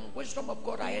ye nam wisdom of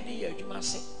God I had here, you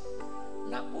must say.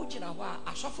 Na ujina wa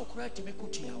asofo kura timi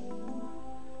kutia.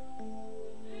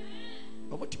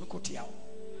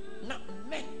 Now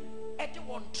men at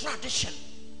one tradition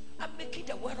are making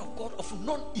the word of God of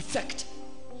non-effect.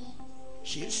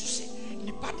 She used to say,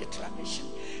 "Nipa the tradition,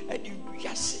 and you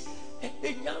just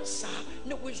a yansa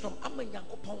no wisdom. I'm a young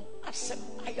upon asem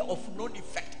aya of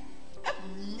non-effect.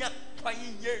 I'm not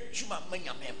trying to my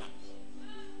member.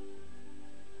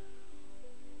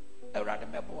 I rather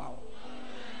remember wow.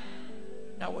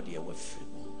 Now what do you with free?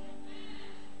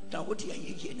 Now what do you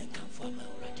hear and come for me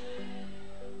already?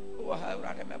 Oh, I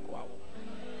rather remember wow.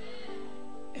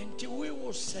 Until we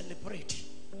will celebrate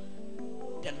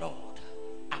the Lord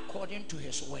according to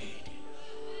his word.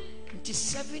 The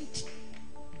 7th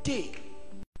day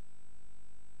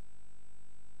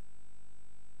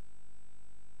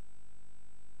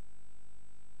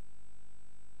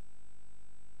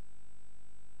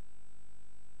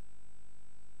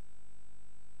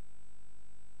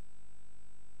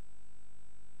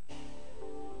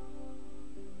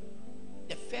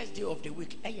the first day of the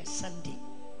week, Sunday.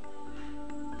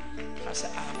 I say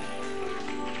amen.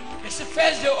 It's the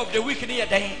first day of the week near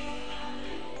day.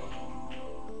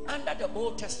 Under the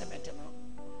Old Testament,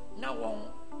 now on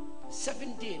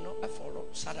 7th day, I follow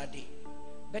Saturday.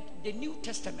 But the New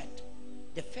Testament,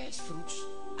 the first fruits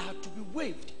are to be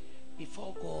waved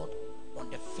before God on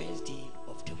the first day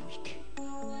of the week.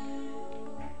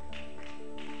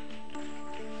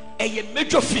 A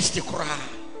major feast,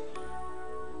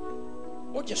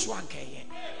 what just one kay.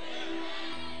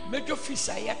 Major feast,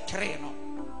 I have train.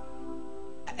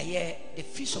 The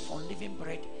feast of unleavened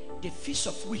bread, the feast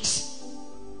of weeks.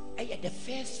 The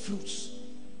first fruits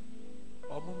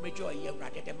or major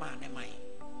rather the man and mine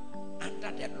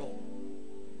under the law.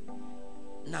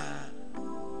 Now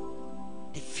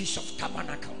the feast of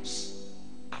tabernacles,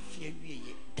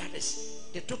 that is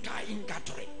the total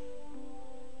ingathering.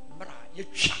 Bra you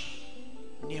cha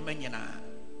near Manana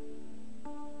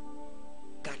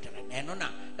gathering and on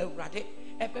a rather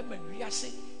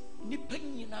ebemariasi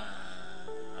nippenina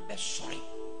be sorry.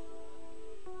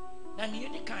 Na near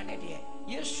the kind idea,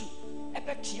 yes, a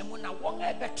betium now one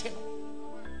a betin.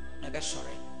 Never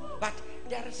sorry. But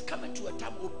there is coming to a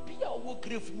time of Pia or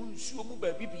grief moons, you move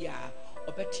a bibia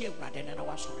or betia rather than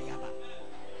our sorry.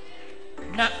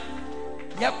 Now,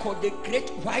 you called the great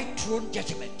white throne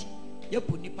judgment. You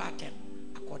put the pattern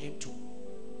according to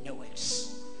no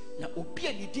words. Now,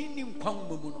 Opia didn't come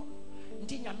mono.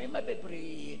 Didn't remember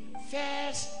the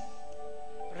first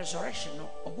resurrection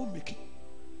of Bumiki.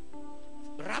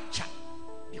 Rapture,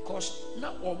 because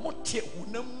now or mote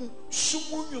unamu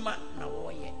sumunuma na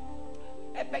woye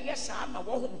ebe yesa ama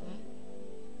wo hom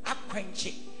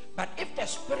akwanche. But if the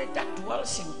spirit that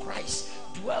dwells in Christ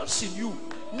dwells in you,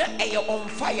 na eye on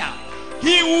fire,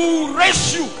 he will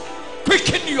raise you,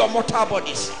 quicken your mortal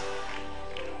bodies.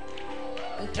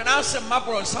 Ntana se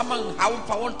mabro saman hawo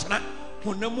fa wontana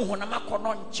unamu honama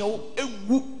kono nchew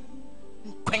ewu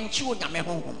nkwanche wo nyame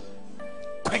honhom.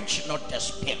 Quench not the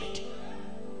spirit.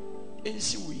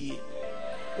 Ensi we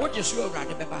what just you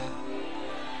already beba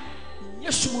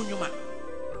yesu nyuma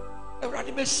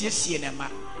already be siesie na ma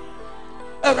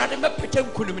already me petem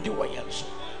kunum di woyels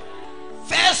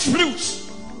first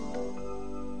fruits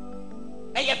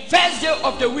and first day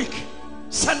of the week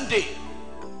Sunday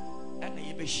and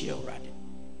you be share already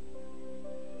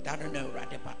that don't know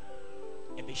already but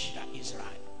e be share Israel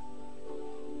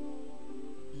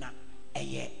na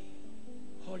a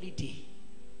holiday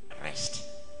rest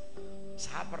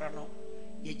Sabrano,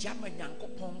 ye jama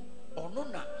nyankopon, or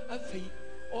nona, a fee,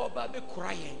 or baby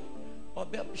crying, or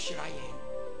baby shrying,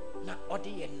 na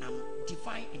odi nam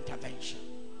divine intervention.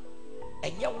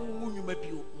 And ya you may be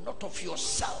not of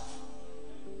yourself,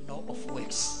 nor of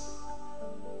works,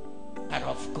 but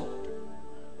of God.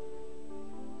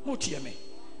 Mutiame.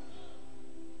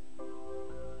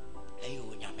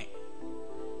 Ayo nyame.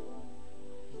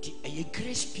 A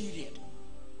grace period.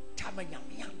 Tamanyam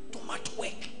too much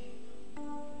work.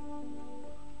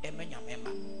 The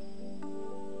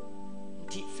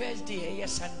first day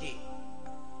Sunday,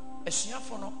 a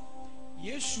sniafono,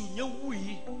 yes, you know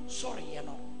we sorry, you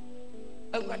know.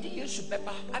 A what years to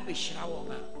Beba Abishrawa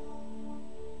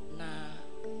na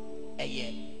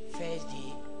a first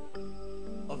day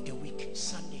of the week,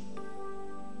 Sunday.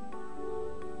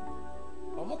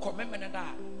 Omo commemorate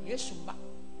that, yes,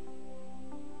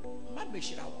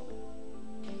 Mabishrawa.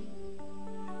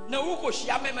 Na uko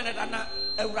shiyame mene dana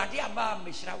Euradi aba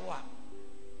mishrawa.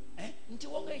 Nti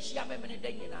wonga shiyame mene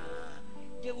danyina.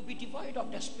 They will be devoid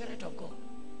of the Spirit of God.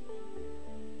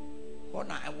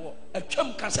 Hona ewo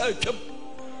atwam kasa atwam.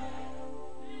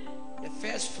 The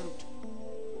first fruit.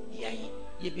 Ye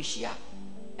bishia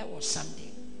ewo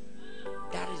Sunday.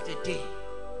 That is the day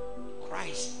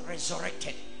Christ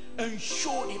resurrected and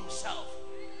showed himself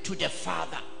to the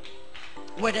Father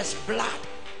with his blood.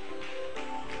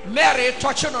 Mary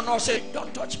touching on us, said,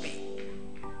 don't touch me.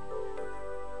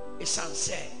 His son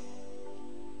said,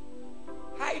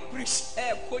 high priest,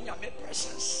 my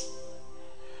presence.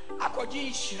 I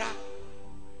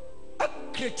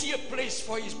create a place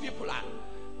for his people.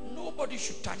 Nobody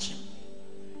should touch him.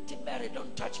 Mary,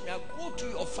 don't touch me. I'll go to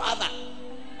your father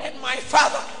and my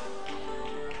father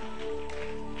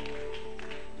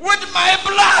with my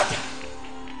blood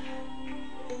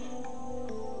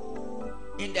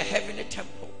in the heavenly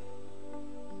temple.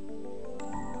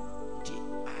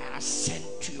 I ascend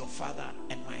to your father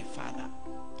and my father.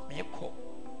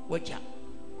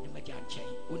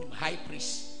 High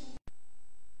priest.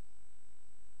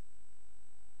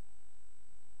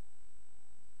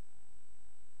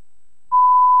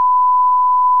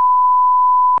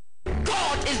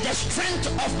 God is the strength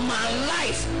of my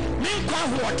life.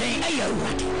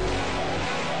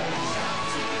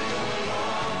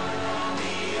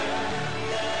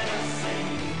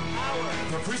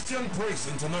 The Christian Praise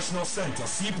International Center,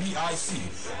 CPIC,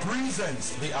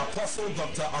 presents the Apostle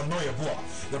Dr.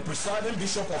 Annor-Yeboah, the presiding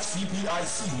bishop of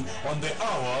CPIC, on the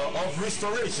hour of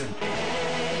restoration.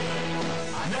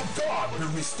 Let God be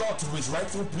restored to his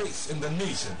rightful place in the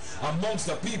nation, amongst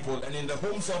the people and in the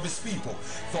homes of his people.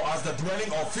 For as the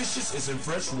dwelling of fishes is in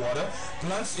fresh water,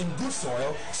 plants in good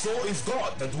soil, so is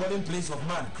God, the dwelling place of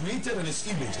man, created in his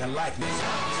image and likeness.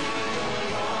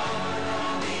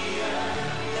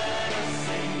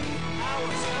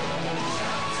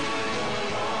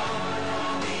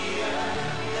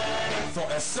 For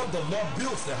except the Lord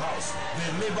builds the house,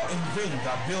 they labor in vain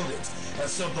that build it.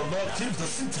 Except the Lord keeps the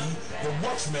city, the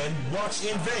watchmen watch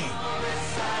in vain.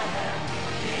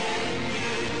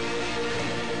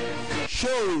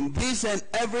 Showing this and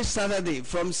every Saturday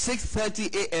from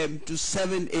 6:30 a.m. to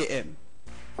 7 a.m.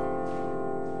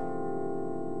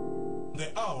 The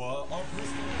hour of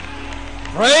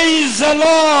restoration. Praise the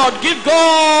Lord. Give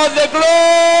God the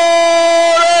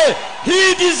glory.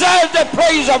 He deserves the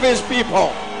praise of his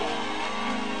people.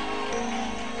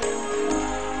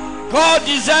 God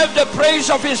deserves the praise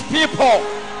of his people.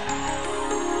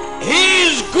 He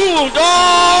is good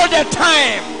all the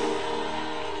time.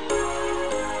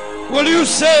 Will you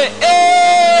say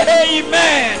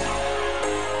amen?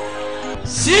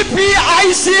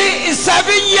 CPIC is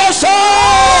 7 years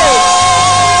old.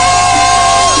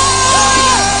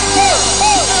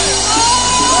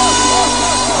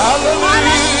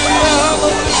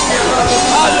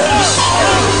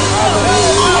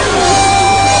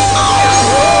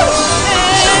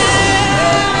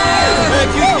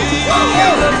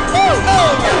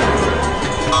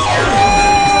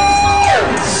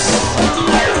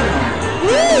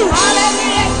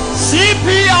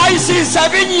 CPIC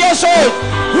 7 years old.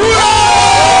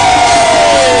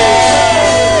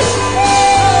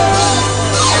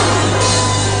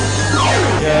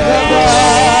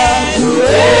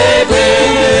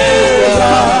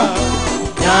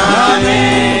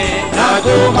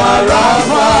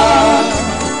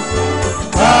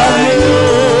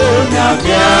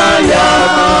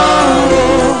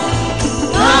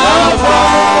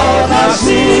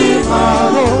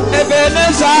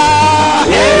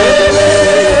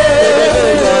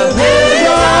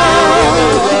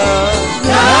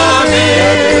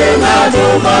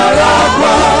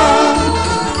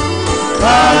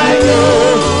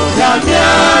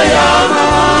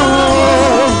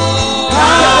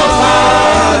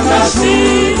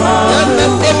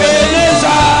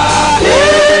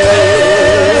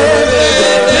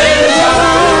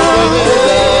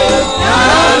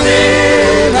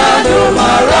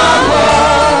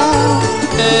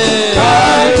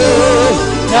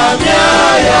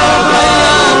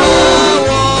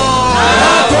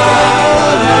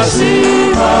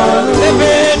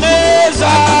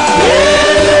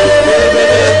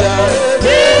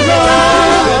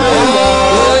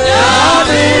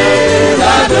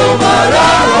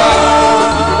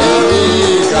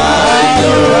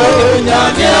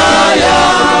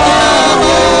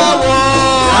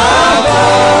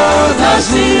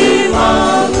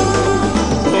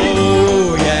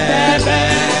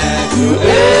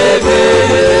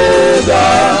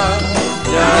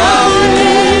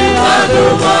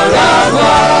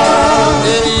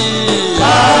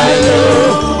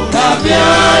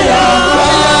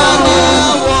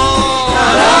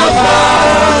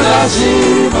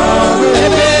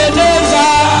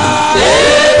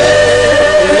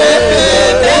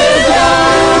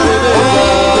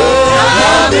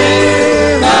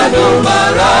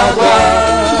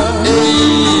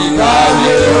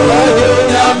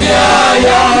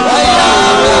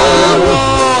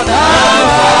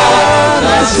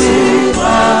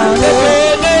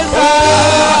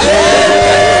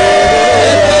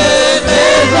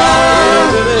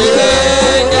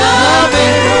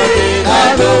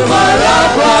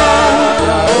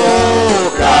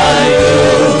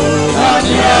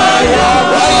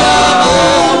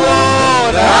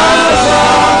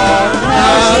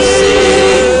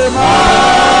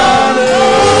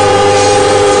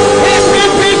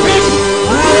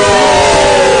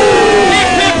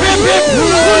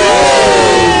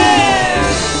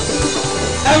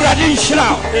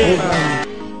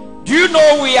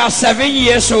 7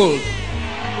 years old.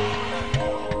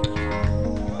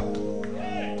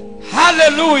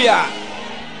 Hallelujah.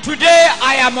 Today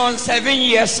I am on 7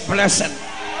 years blessing.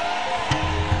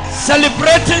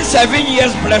 Celebrating 7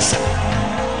 years blessing.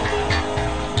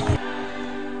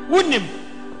 Unim.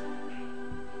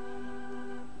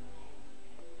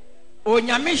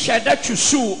 Onyame shada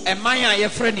chusu emanya ye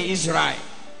friend Israel.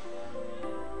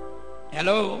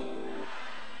 Hello.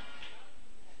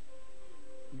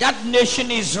 That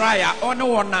nation Israel ono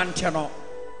wonante no.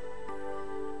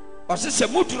 Osese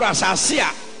muduru asase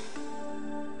a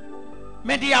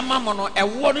mede amamo no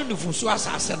ewo no nufusu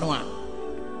asase no a.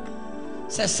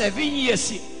 Se 7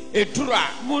 years edura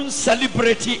mun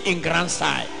celebrate in grand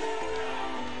style.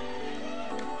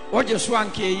 What you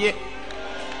swanke ye?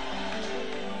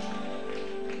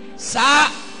 Sa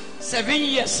 7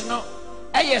 years no,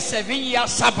 7 year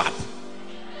Sabbath.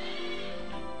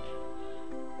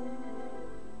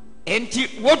 Enti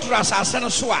wodura asase no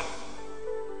so a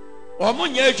omo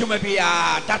nya adwuma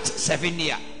bia that 7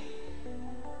 year.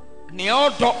 Ne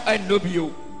odo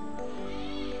enobio.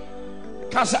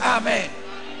 Kasa amen.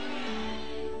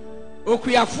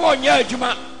 Okuyafo nya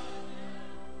adwuma.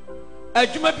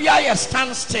 Adwuma bia ye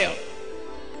stand still.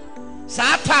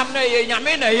 Sa time na ye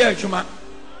nyame na ye adwuma.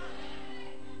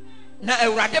 Na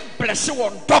Awurade bless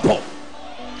one double.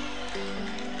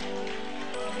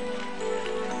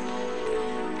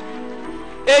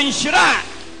 Enshira.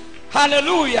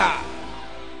 Hallelujah.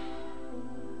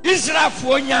 Israel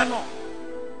fuonyano.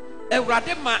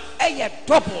 Awurade ma eye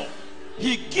double.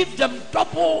 He give them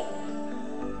double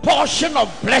portion of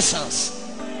blessings.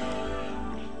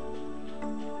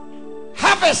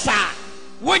 Harvest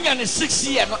when you're 6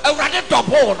 years, Awurade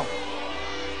double no,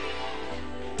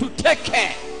 to take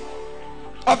care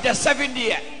of the 7th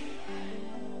year.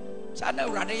 Sana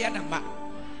Awurade ya na ma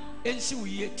ensi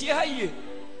uye ti ha ye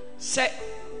se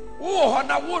wo ho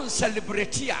na won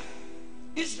celebrate a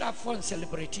Israel for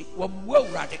celebrate wo mu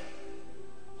Awurade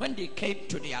when they came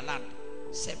to their land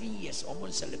 7 years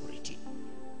almost celebrate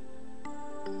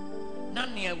na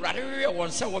ne Awurade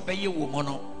won se wo beye wo mo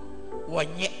no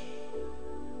wonye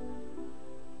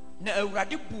na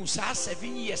Awurade bu sa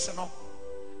 7 years no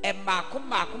e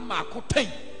maako pen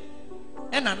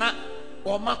ena na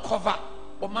o ma cover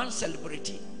o man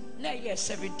celebrate na ye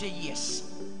 70 years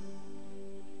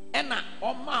ena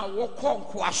o ma wo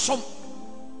konko asom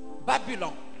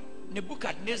Babylon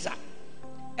Nebuchadnezzar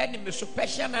and the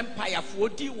Meso-Persian Empire for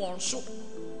di one so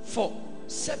for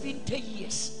 70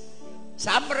 years.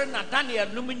 Sambre na Daniel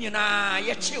Luminina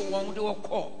yechi won do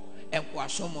call and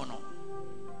kwasomono.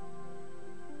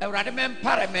 Awurade men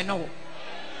parameno.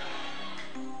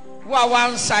 Wa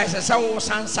one size as I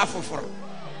san suffer.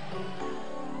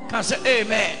 Can say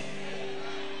amen.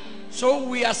 So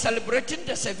we are celebrating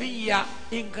the 7 year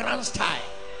in grand style.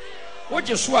 What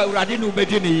you saw Awurade no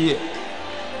bedini ye.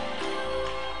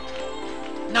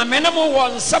 Na menemo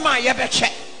won sama yebeche.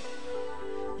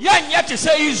 Yan yet to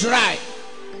say Israel.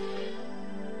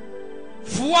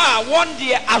 Fua one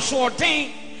day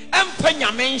asorting empa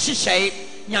nyame nhihye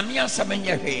nyame asama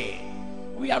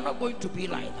nyahwe. We are not going to be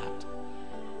like that.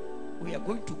 We are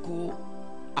going to go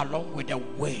along with the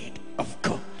word of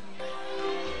God.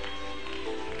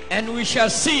 And we shall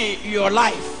see your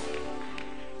life.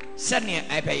 Senia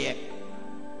ebeye.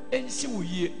 Ensi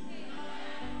wuye.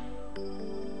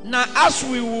 Now as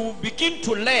we will begin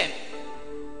to learn.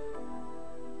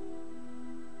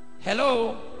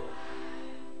 Hello.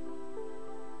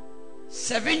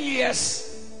 7 years.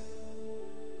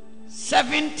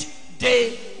 7th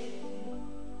day.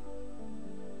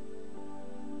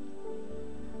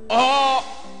 Or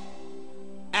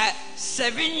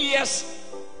 7 years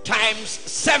times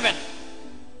 7,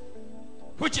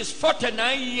 which is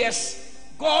 49 years.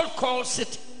 God calls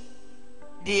it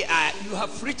you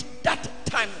have reached that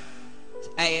time.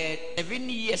 7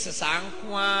 years is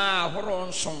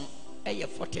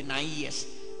 49 years.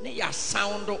 They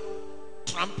sound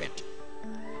trumpet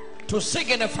to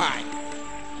signify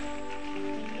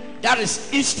that is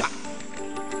Easter.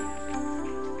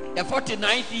 The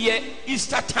 49th year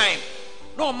Easter time.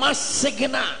 No man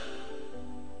signal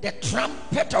the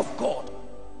trumpet of God.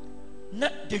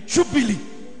 Not the Jubilee.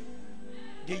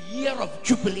 The year of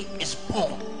Jubilee is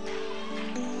born,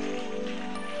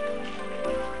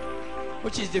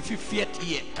 which is the 50th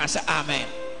year. Can say amen.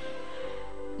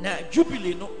 Now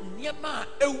Jubilee no niema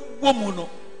ewomu no.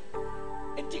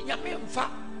 Enti nyame mfa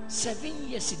 7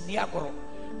 years in Niagara.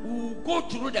 We'll go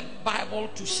through the Bible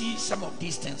to see some of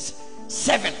these things.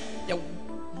 7, the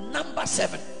number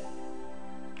 7.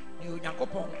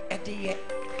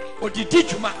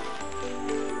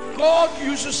 God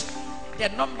uses the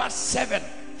number 7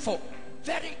 for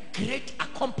very great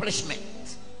accomplishment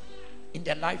in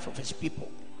the life of his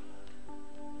people.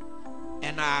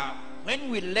 And when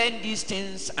we learn these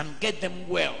things and get them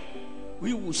well,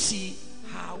 we will see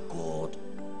how God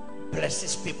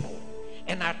blesses people.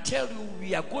 And I tell you,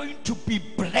 we are going to be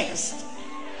blessed.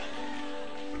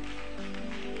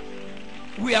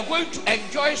 We are going to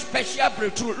enjoy special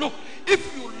breakthrough. Look,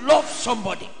 if you love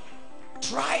somebody,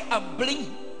 try and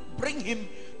bring him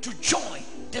to join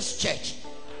this church.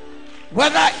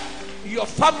 Whether your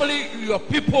family, your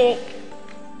people,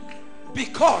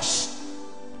 because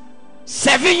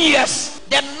 7 years,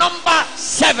 the number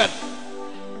 7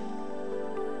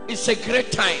 is a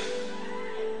great time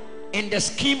in the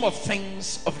scheme of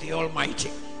things of the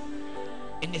Almighty,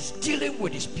 and is dealing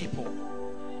with his people.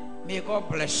 May God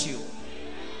bless you.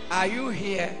 Are you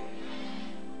here?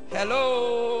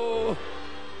 Hello.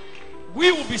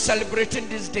 We will be celebrating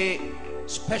this day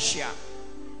special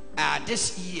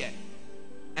this year,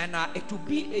 and it will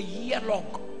be a year long.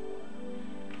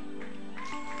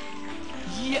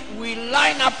 We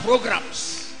line up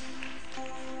programs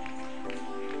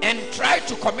and try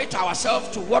to commit ourselves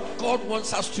to what God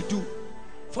wants us to do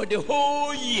for the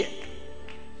whole year,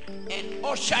 and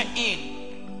usher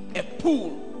in a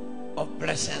pool of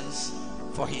blessings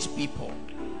for his people.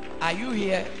 Are you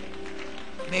here?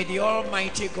 May the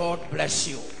Almighty God bless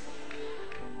you.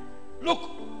 Look,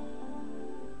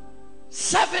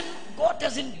 7, God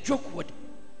doesn't joke with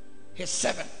his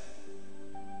 7.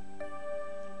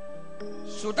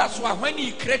 So that's why when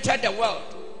he created the world,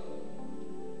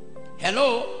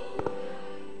 hello,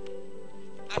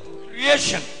 at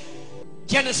creation,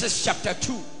 Genesis chapter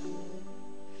 2,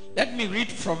 let me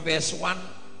read from verse 1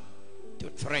 to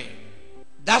 3.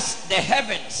 Thus the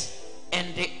heavens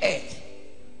and the earth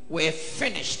were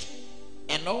finished,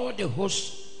 and all the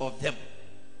hosts of them.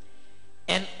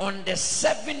 And on the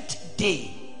 7th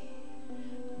day,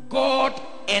 God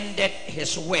ended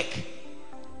his work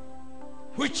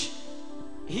which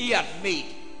he had made,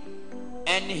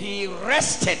 and he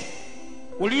rested.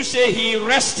 Will you say he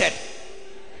rested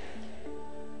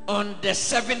on the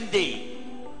 7th day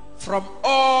from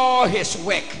all his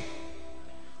work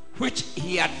which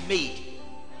he had made?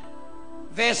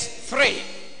 Verse 3.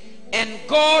 And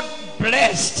God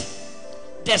blessed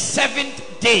the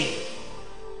 7th day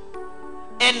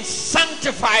and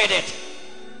sanctified it,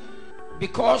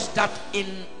 because that in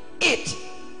it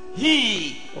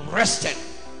he rested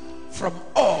from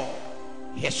all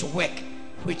his work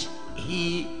which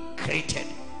he created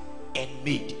and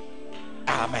made.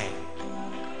 Amen.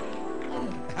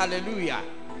 Hallelujah.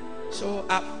 So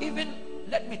even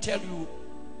let me tell you,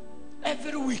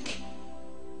 every week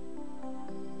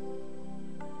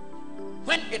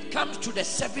when it comes to the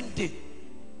 7th day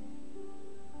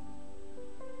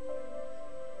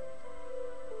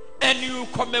and you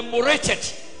commemorate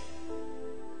it,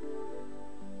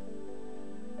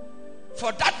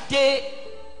 for that day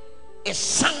is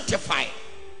sanctified.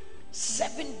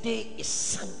 7th day is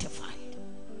sanctified.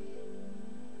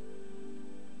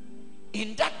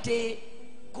 In that day,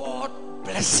 God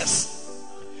blesses.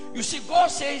 You see,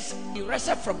 God says he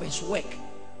rested from his work.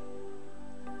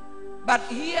 But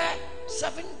here,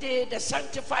 7th day, the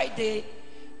sanctified day,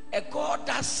 God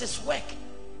does his work,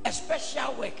 a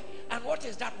special work. And what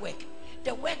is that work?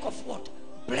 The work of what?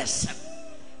 Blessing.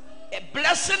 A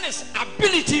blessing is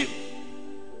ability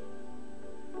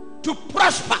to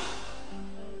prosper.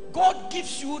 God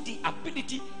gives you the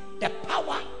ability, the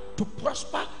power to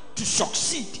prosper, to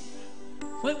succeed.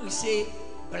 When we say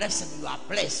blessing, you are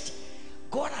blessed.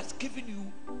 God has given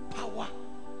you power,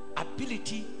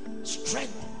 ability,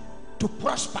 strength to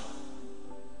prosper.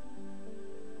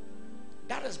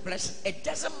 That is blessing. It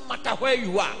doesn't matter where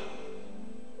you are.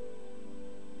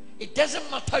 It doesn't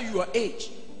matter your age.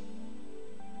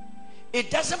 It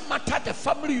doesn't matter the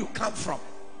family you come from.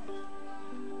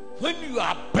 When you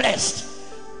are blessed,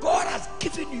 God has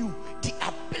given you the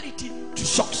ability to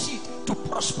succeed, to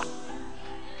prosper.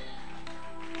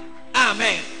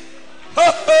 Amen.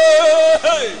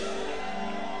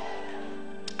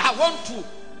 I want to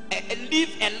live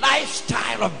a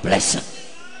lifestyle of blessing.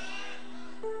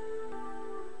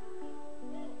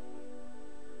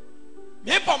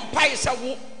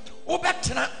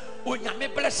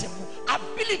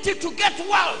 Ability to get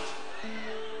wealth.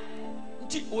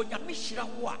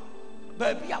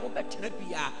 Baby, I will bet you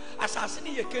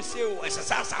assassinate your case,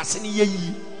 assassinate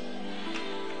ye.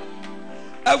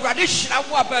 A radish,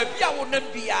 baby, I will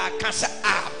not be a cancer.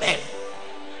 Amen.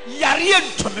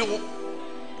 Yarian to me.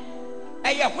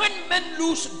 And when men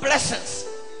lose blessings,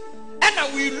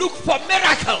 and we look for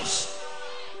miracles.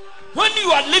 When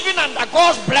you are living under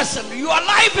God's blessing, your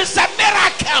life is a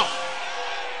miracle.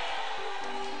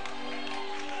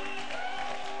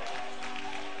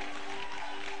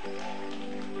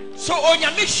 so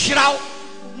onyame hyiraw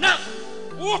na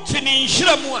wote ne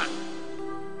nhyiramu a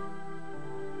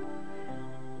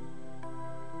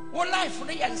wo life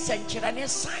no yɛ nsɛnkyerɛnne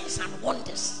signs and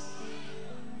wonders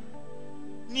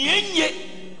ne enye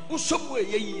usomu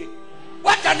eyeye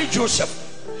wada ne Joseph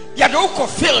yɛde wokɔ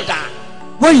field a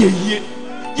wɔyɛ yie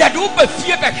yɛde wo ba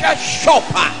fie bɛhwɛ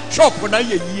shop na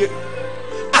yɛ yie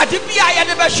ade bia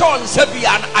yɛde bɛhyɛ nsa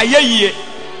bia na ayɛ yie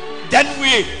then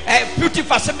we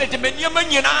beautiful assembly me nneɛma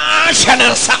nyinaa hyɛ ne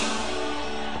nsa.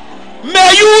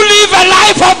 May you live a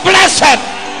life of blessing.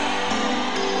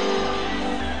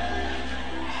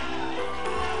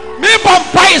 Me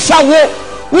bompai sa wo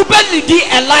be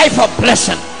a life of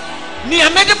blessing. Ni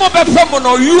amede mo be fam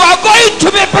no, you are going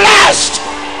to be blessed.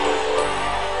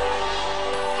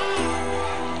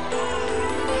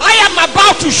 I am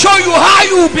about to show you how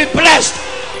you will be blessed,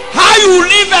 how you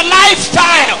live a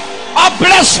lifestyle of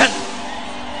blessing.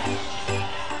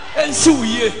 And so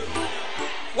ye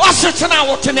what's it now?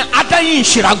 What in the Adayin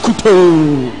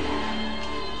Shirankuto?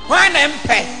 When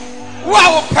empe,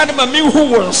 wow, Panama, me who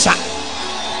will sa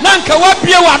Nanka, what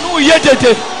be one who ye did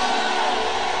it?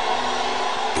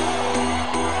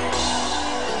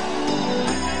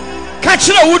 Catch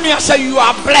the Unia say you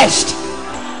are blessed.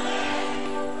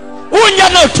 Unya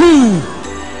no too.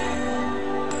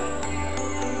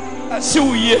 I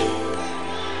see ye.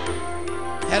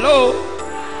 Hello.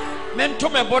 Mento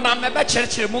me bona me be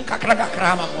church mu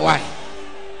kakra ma why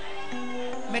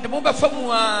me de mo be famu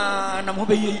na mo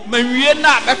be yi mawie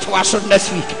na beto aso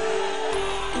next week.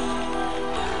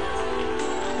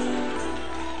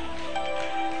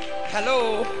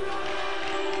 Hello.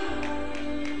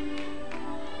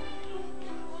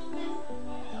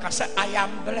 Kasa I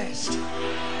am blessed.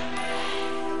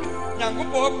 Nyango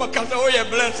bo makasa o ye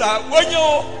blessed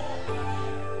wonyo.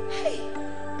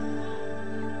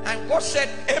 And God said,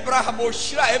 Abraham,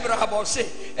 Abraham, say,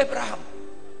 Abraham,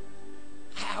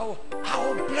 I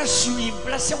will bless you. In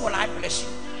blessing will I bless you,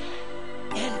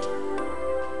 and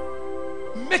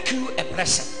make you a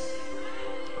blessing.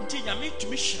 Until you meet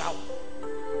me, shroud.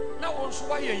 Now, on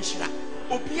Sway and Shra,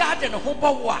 Opiad and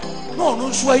Hobawa,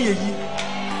 no, Sway.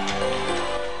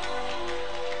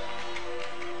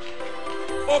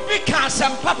 Obikas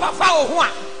and Papa Fawa,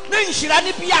 then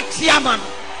Shirani Piaxiaman.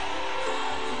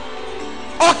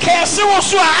 Okay, so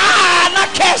na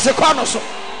kese kwano so.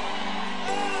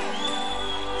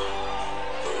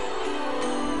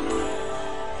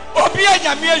 Obi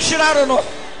anyame ahiraro no.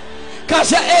 Ka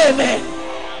say amen.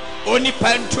 Oni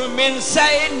pantu mensa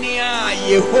enia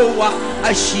Yehowa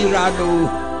ahiraro.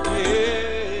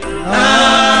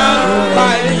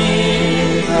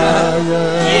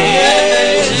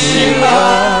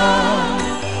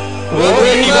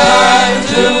 Oni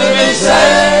pantu mensa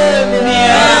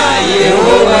enia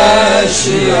Yehovah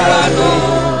Shirano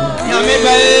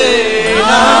Yamebe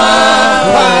na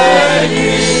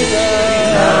pani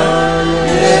na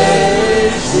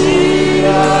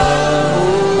Yeshua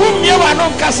Umye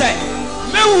wanon kase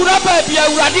me wura ba bia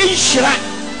wurade nhira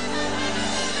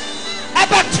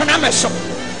eba tena meso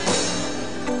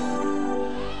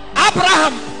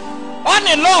Abraham on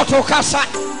the Lord okasa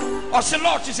o se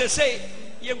Lord say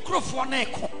ye nkrofo na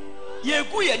eko ye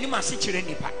gu ye nim ase kire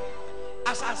nipa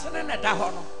asasene na da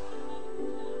ho no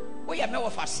wo ye me wo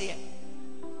fase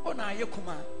o na ye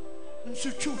kuma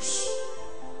nso choose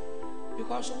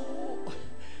because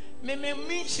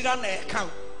me shira na e kan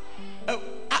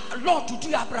Lord to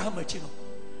do Abraham achi no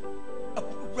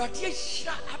Radia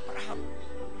shira Abraham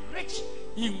rich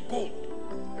in gold,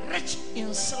 rich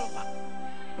in silver.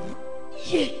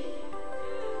 Ye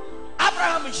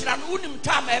Abraham shira no unim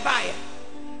tam e bae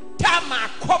tama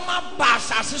koma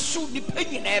basa se su ni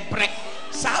panyi na ebre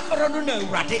sa mro no na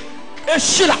awurade e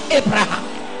shira Abraham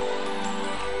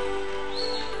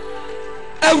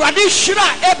awurade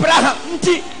shira Abraham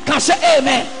nti ka se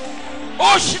amen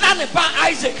o shira ne ba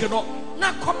Isaac no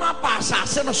na koma basa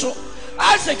se no so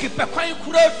Isaac pe kwan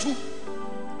kura tu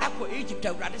akọ Egypt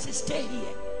awurade say stay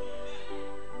here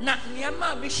na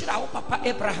niama me shira wo papa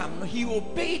Abraham no he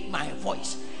obeyed my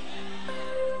voice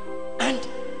and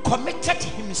committed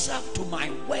himself to my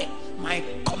word, my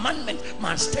commandment,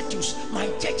 my statutes, my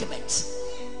judgments.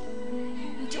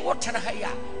 Nti wotana haya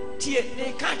tie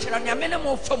ne ka kira ne amene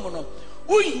mo famu no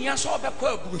uhiya so obekọ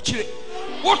aburuchire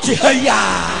woti haya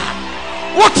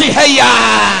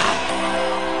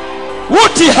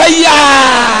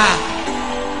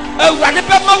awurade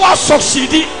be ma wa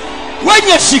succeed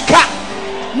wanya sika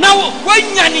na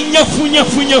wanya ni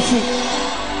nyafu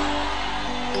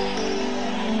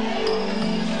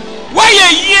why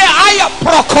ye aya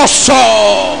prokoso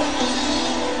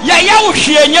ya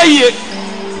uhwenye ye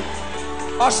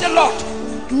o say Lord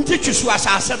nti twisu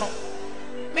asase no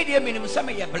me de minim say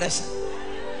me ye blessing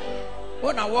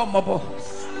wona wo mobo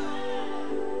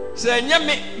say nya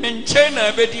me nche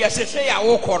na abedi asese ya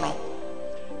wo kɔ no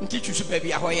nti twisu ba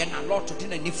bia ho ye na lot de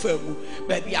na ni famu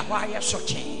ba bia ho aye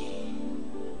soche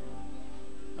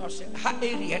no say ha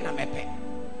area na mepe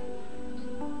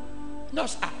no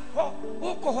say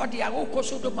who ko dia who ko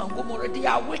Sodom and Gomorrah, they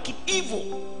are wicked,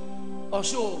 evil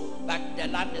also, but the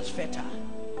land is fertile.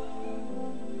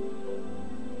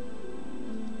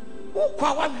 Who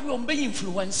kwa you be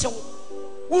influence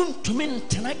won't to mean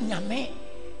tonight nyame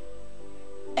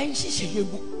and she say you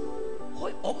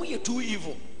oh you too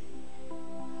evil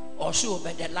also,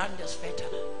 but the land is fertile.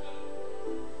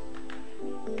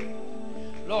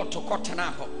 Lord to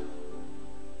kotena ho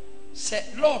say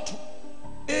Lord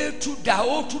to da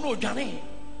o to no dwane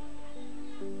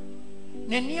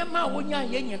ne niema wonya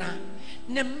ye nyina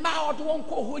ne mma odo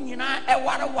wonko ho nyina e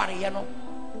ware ye no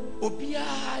obia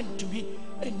ntumi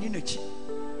ani nachi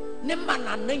ne mma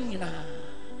na nyina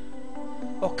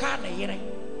oka na yere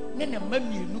ne ne mma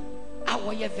mienu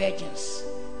awoye virgins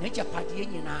ne japade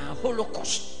nyina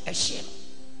holocaust ehye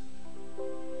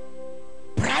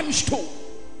prime stone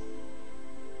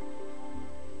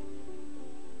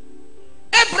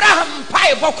Abraham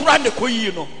pai bokura ne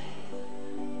koyi no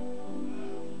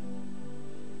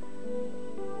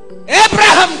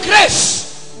Abraham grace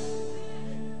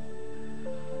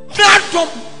Nadom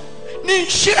ni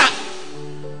shira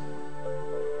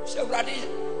se urade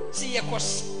si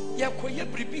yekoye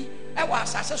bribi e wa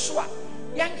asase so a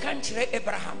yanka ntire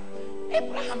Abraham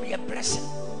ye blessing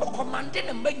o commanding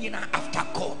the manyina after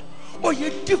God or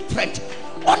you different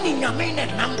only nyame ne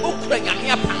nam okura nyame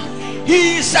apa.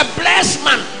 He is a blessed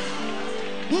man.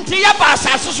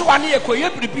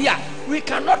 We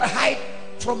cannot hide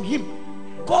from him.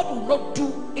 God will not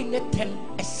do anything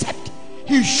except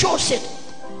he shows it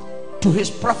to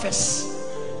his prophets,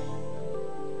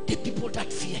 the people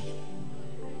that fear him.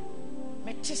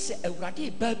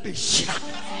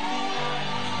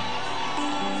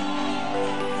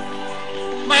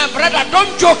 My brother,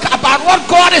 don't joke about what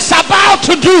God is about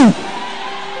to do.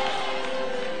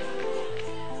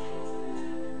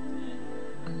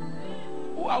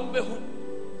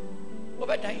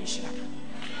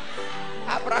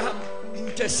 Abraham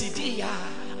intercede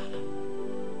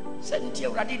sent you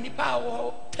ready nipa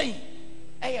wo ten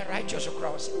a righteous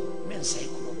cross men say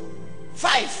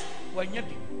 5 when you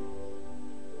be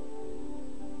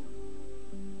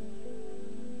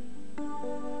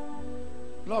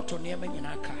Lord to near me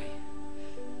nyina kai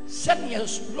send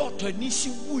yes Lord to nisi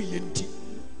wu yenti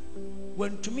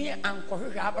when to me anko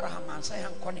Abraham and say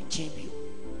anko ne nchen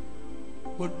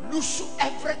would lose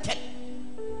everything.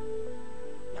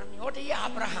 And the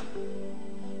Abraham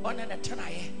on an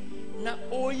eternity na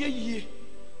oye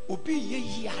obi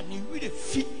ye and you will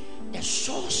fit the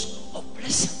source of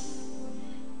blessing.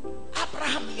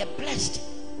 Abraham ye blessed.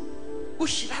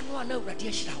 Ushira no na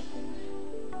radiation.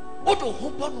 Odo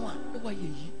hobo no wa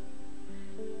ye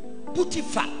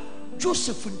Potiphar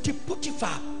Joseph nti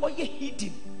Potiphar oye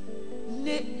hidden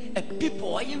ne a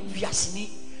people oye wiasni.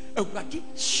 Awurade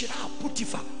shira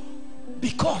Potiphar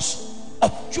because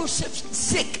of Joseph's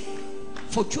sake,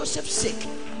 for Joseph's sake,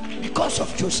 because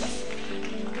of Joseph.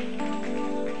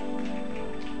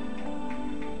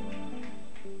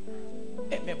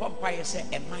 Me vampire say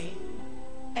am I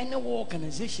any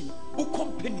organization or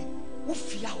company who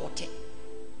fear what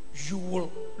you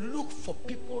will look for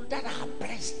people that are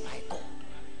blessed by God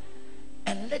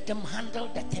and let them handle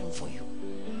the thing for you.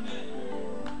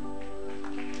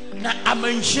 Na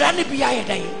amanhyira ne bia ye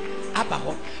dan aba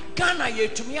ho Ghana ye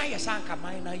tumi ayesanka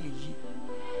man na ye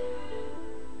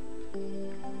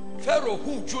Pharaoh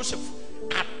who Joseph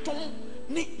atom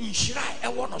ni inhyira e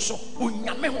wo no so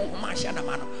onyame honhoma ahya na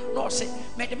ma no say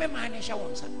me de me man ahya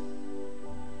wonsa.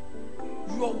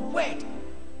 Your word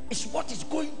is what is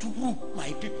going to rule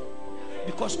my people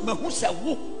because me hu say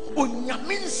wo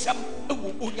onyame nsam e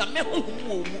wo onyame honhom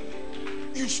wo mu.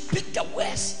 You speak the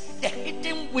words, the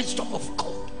hidden wisdom of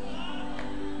God.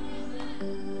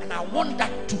 And I want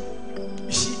that to,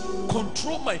 you see,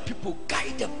 control my people,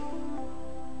 guide them.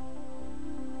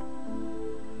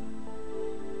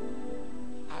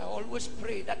 I always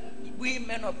pray that we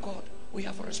men of God, we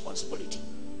have a responsibility.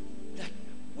 That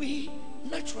we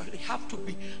naturally have to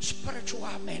be spiritual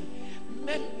men.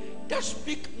 Men that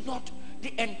speak not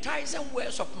the enticing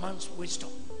words of man's wisdom.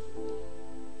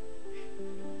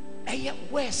 Eye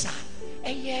words are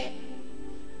eye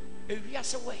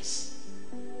ewiase words.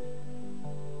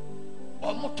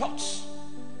 Or more thoughts.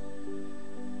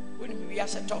 When we have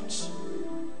thoughts,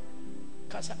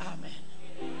 because amen.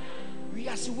 We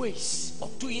have ways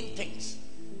of doing things.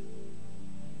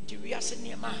 nti wiase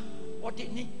nneɛma a ɔde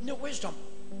ne wisdom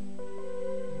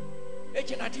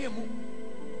egyina adeɛ mu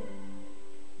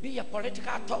be a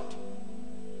political thought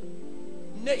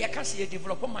ne yɛka sɛ yɛ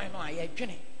develop mind no a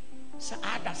yɛdwene sɛ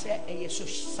ada sɛ ɛyɛ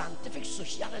scientific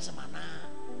socialism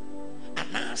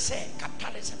anaasɛ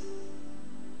capitalism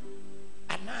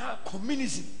anaa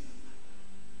communism.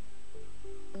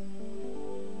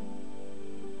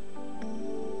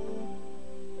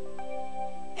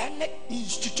 And the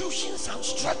institutions and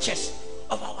structures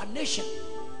of our nation,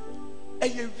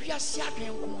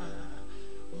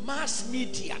 mass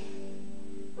media,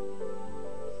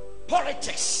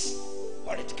 politics,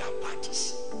 political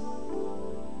parties,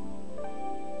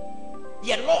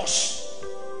 your laws,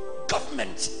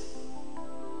 government,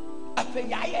 a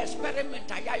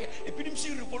experiment, a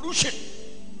revolution,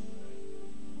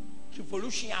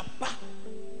 revolution,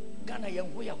 Ghana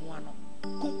Yanguya Wano,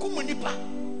 Kukumunipa.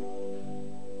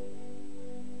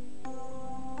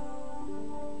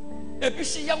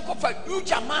 Ebisi yankofa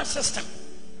huge man system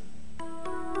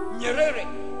nyerere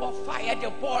or fire the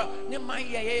ball ne man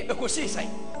ye ekosi sai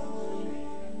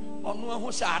onu ho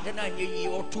sa ade na ye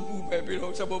o tubu baby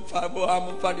o so fa bo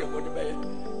am fa de bo be.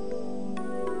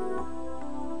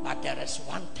 But there is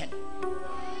one thing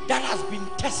that has been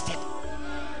tested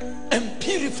and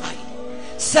purified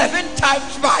 7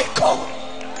 times by God.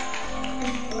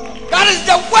 That is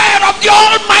the word of the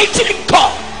Almighty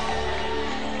God.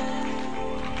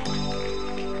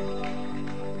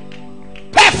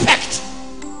 Perfect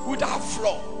without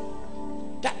flaw.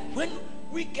 That when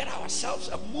we get ourselves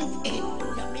and move in,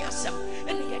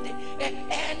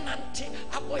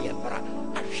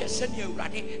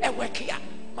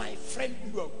 my friend,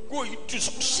 you are going to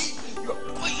succeed, you are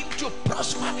going to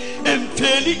prosper and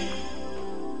fairly.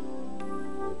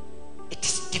 It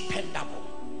is dependable.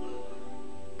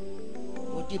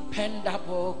 Oh,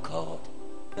 dependable God.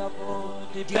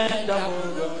 Dependable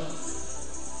God.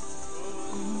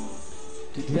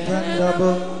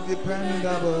 Dependable God.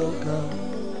 Dependable God.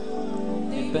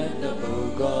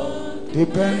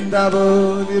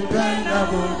 Dependable God.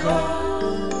 Dependable God.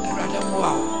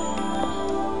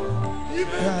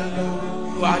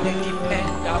 You are the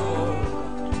dependable.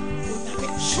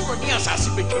 So near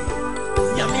Sassibit,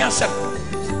 Yamiasa,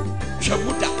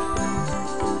 Shamuda,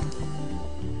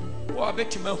 or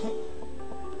Betimahu,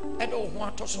 and all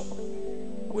what also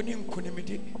winning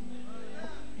Kunimidi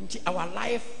into our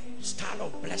lifestyle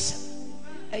of blessing.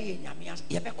 Yamias,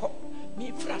 Yabeko,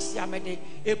 me Fras Yamede,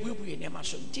 Ebubu in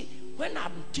Emasonti. When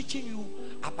I'm teaching you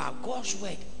about God's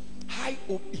word,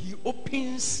 He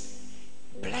opens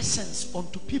blessings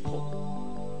unto people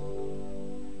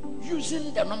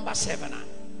using the number 7.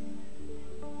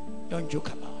 Don't joke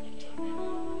about it.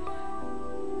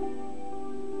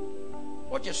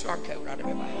 What just one can rather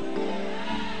be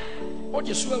what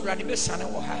just will rather be son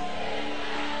or her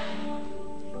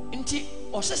inti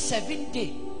also 7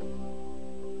 day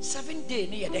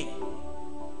near day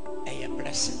a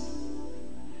blessing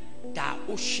da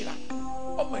oshira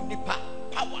omanipa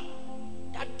power.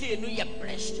 That day no you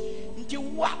blessed. Nti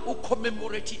wa o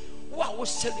commemorate, wa o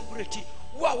celebrate,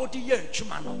 wa o the year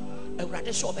chumano. E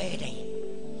rather so bad.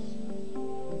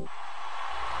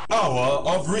 Hour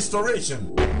of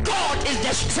restoration. God is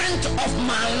the strength of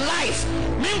my life.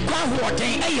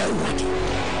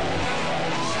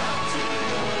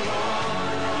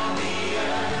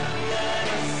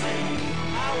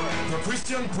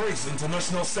 Christian Praise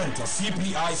International Center,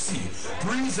 CPIC,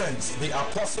 presents the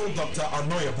Apostle Dr.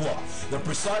 Annor-Yeboah, the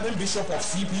presiding bishop of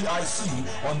CPIC,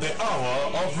 on the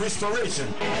hour of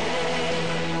restoration.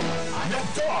 Let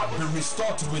God be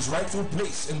restored to his rightful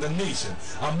place in the nation,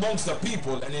 amongst the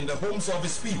people and in the homes of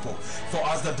his people. For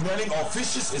as the dwelling of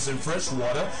fishes is in fresh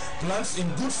water, plants in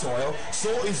good soil, so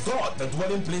is God the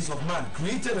dwelling place of man,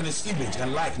 created in his image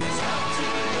and likeness.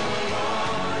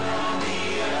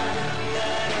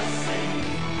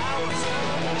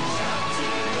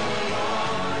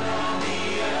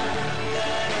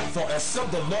 For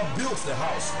except the Lord builds the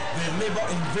house, they labor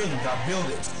in vain that build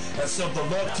it. Except the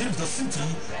Lord keeps the city,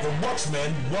 the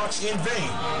watchmen watch in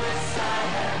vain.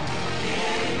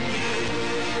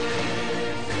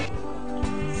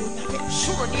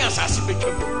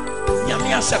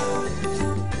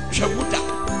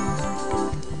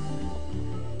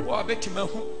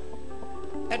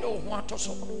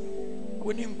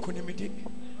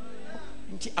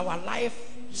 Our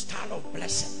lifestyle of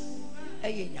blessing.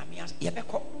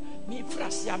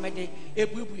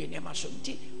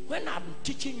 When I'm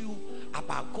teaching you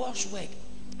about God's word,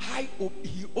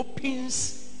 He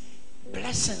opens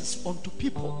blessings unto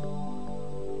people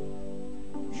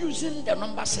using the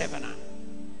number 7.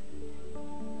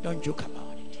 Don't joke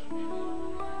about it.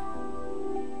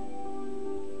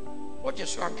 What you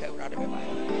swan care rather be my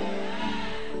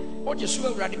what you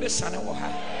swear rather be son or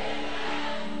her.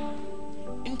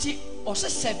 Inti also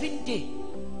 7 day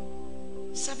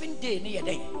near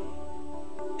day.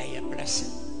 A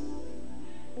blessing.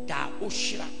 Da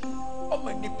Oshira,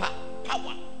 Omanipa,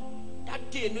 power. That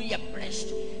day no you're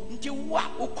blessed. Until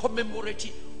what will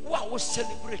commemorate, what will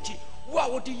celebrate,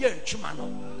 what would the year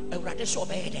Chumano, a rather so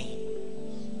bad day.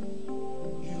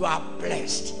 You are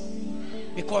blessed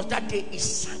because that day is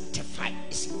sanctified,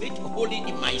 is made holy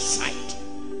in my sight.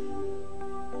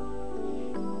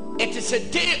 It is a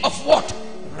day of what?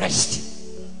 Rest.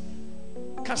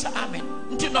 Can say amen.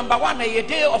 Until number 1, a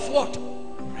day of what?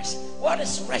 Rest. What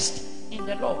is rest in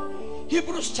the Lord?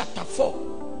 Hebrews chapter 4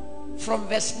 from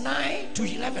verse 9 to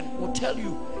 11 will tell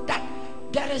you that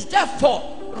there is therefore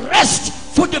rest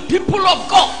for the people of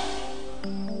God.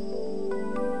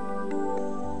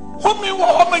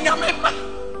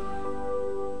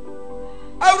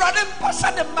 I rather pass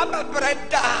the mama bread.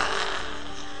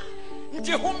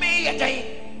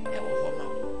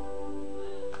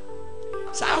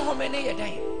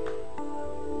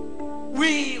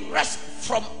 We rest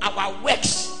from our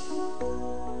works,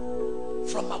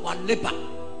 from our labor.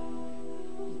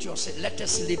 Just say, let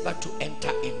us labor to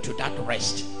enter into that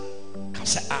rest. Can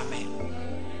say amen.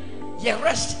 Yeah,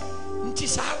 rest.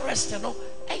 Ntis our rest, no.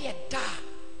 Eye da.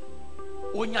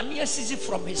 Onyame asisi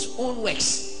from his own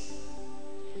works.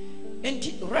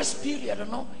 Nti rest period,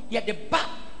 no. Yeah, the ba.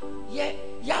 Yeah,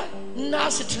 na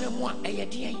setremu a eye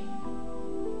dey.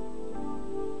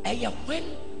 Eye when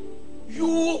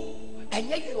you and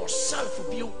yourself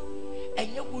view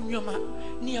and you will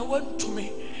near one to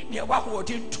me, near what would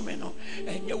into me, no,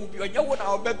 and you will be on your own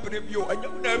review, and you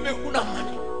will never make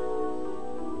money.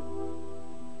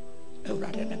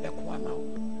 Rather than a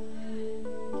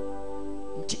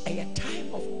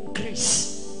time of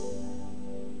grace,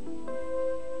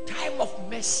 time of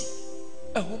mercy,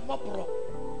 a humabro,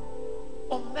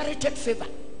 unmerited favor.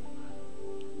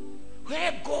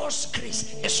 Where God's grace,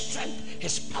 His strength,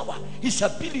 His power, His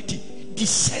ability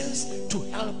descends to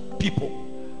help people.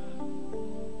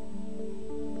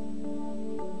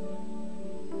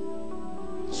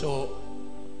 So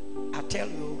I tell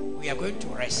you, we are going to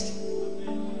rest.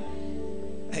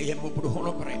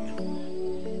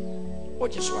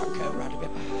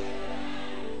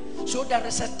 So there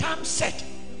is a time set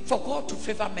for God to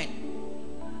favor men.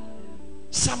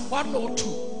 Psalm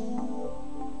 102.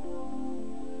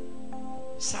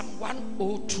 Psalm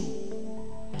 102.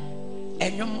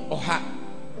 Enyum oha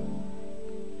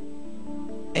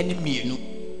enemienu.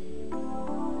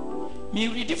 Me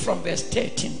read it from verse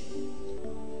 13.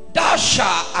 Thou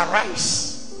shalt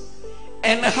arise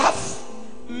and have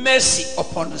mercy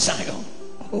upon Zion.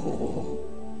 Oh,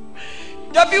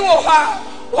 Dabi oha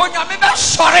onyame be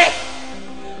sore.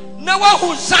 Na wa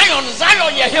hu Zion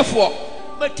ye hefo.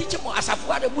 Ma teach mo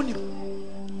asafo ade munim.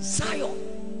 Zion.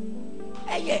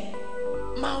 Eye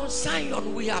Mount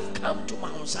Zion, we have come to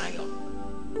Mount Zion,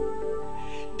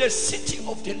 the city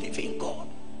of the living God,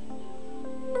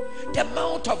 the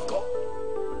Mount of God,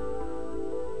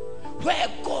 where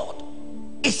God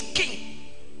is King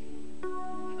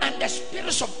and the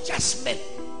spirits of just men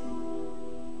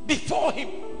before Him,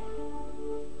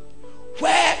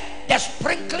 where the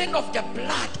sprinkling of the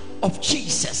blood of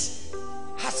Jesus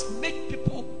has made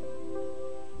people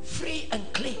free and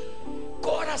clean.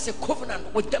 God has a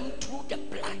covenant with them through the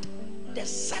blood, the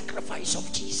sacrifice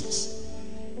of Jesus.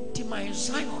 To my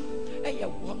Zion,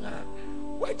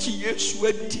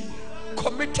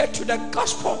 committed to the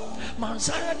gospel. Mount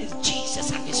Zion is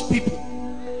Jesus and His people.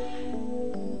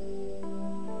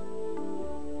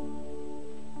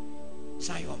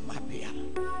 Zion Mabia.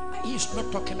 He is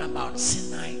not talking about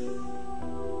Sinai.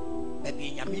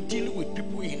 Maybe I'm dealing with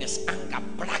people in His anger,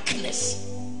 blackness,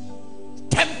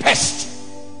 tempest.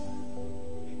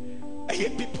 I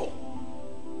hear people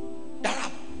that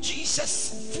have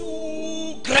Jesus'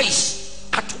 full grace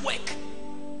at work.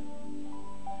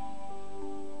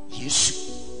 Yes,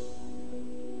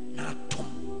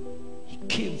 He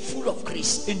came full of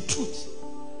grace and truth.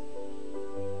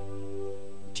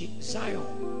 Zion,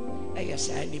 I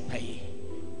say, I pay.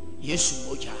 Yes,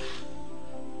 Moja.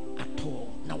 At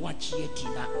all, now what ye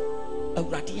dina. A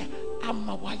radia, I'm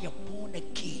a wire born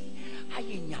again. I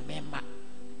ain't yamema.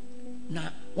 Na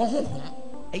wohom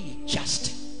ay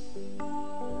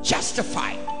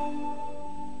justified,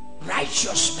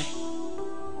 righteous man,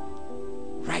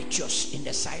 righteous in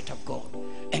the sight of God,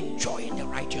 enjoying the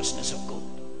righteousness of God.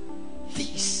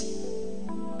 These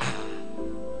are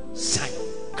Zion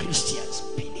Christians,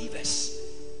 believers,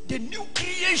 the new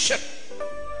creation.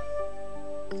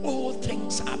 All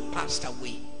things are passed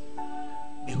away.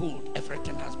 behold,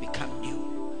 everything has become new.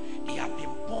 They have been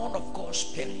born of God's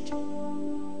Spirit.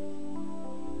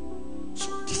 So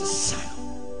this is Zion.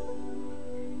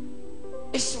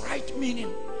 It's right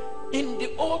meaning. In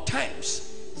the old times,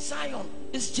 Zion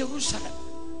is Jerusalem.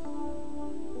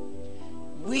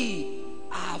 We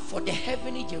are for the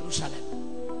heavenly Jerusalem.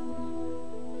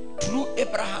 Through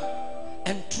Abraham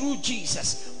and through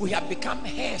Jesus, we have become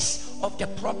heirs of the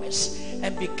promise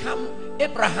and become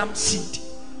Abraham's seed.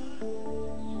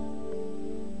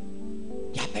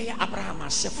 Yabaya Abraham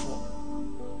asefo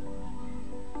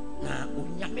na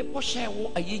unyame poshe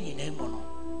wo aye nyina mu no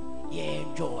ye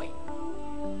enjoy.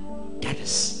 That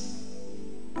is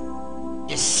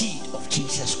the seed of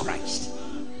Jesus Christ.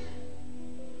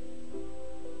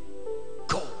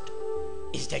 God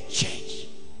is the church.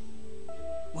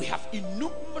 We have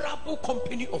innumerable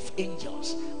company of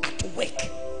angels at work.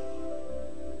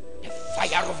 The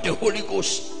fire of the Holy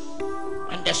Ghost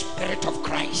and the Spirit of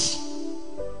Christ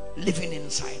living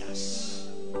inside us,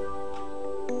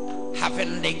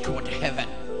 having link with heaven,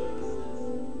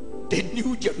 the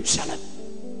new Jerusalem,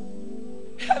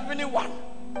 heavenly one.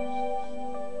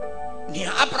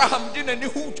 Near Abraham didn't know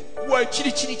who were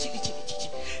chili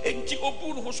and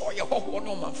Jibobun who saw your whole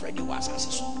no man friend was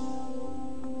as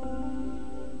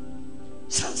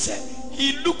Son said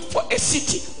he looked for a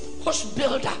city whose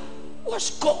builder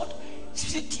was God.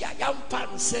 City a young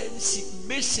pan says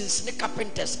masons, the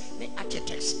carpenters, the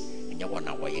architects, and you want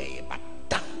to way but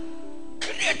done,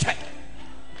 created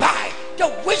by the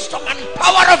wisdom and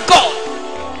power of God.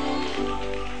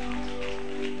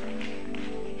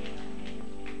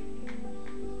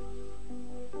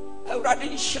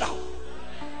 Euradin shroud.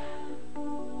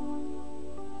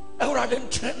 Euradin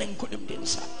training could have been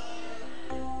some.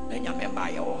 Then you remember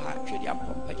your heart, you have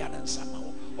Pompajan and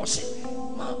somehow. Or say,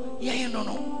 Ma, yeah, no.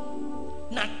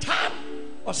 Now, time,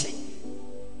 or say,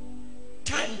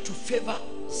 time to favor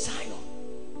Zion.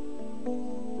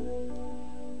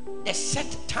 The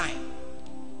set time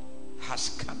has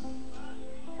come.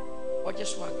 Or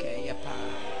just one care,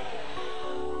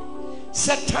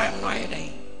 set time, no,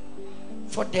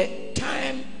 for the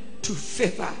time to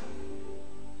favor.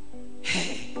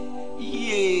 Hey,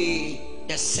 yea,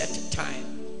 the set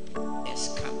time has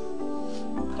come.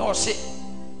 No, say,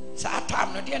 that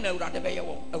time, no, dear, no, rather be a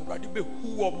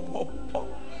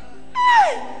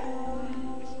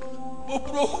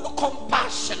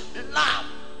compassion, love,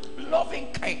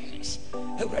 loving kindness.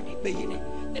 Already be in it.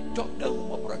 The doctor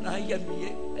who Obranaya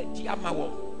me, a Diamawo.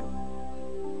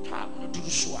 Time no do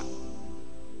so.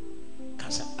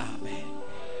 Amen.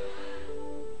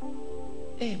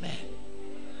 Amen.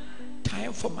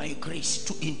 Time for my grace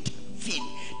to intervene,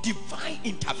 divine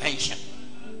intervention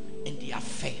in the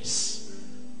affairs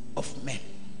of men.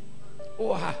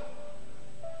 Oh,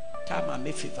 time I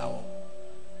may favor.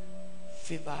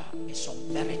 Favor is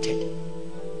unmerited.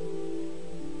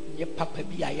 Ye papa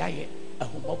bi ayaye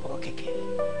ahumobro keke.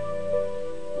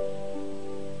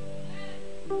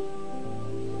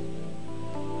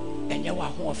 Enye wa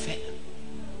ho ofe.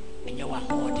 Enye wa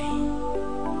ho ode.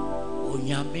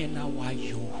 Onyame na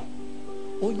wayo.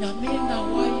 Onyame na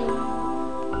wayo.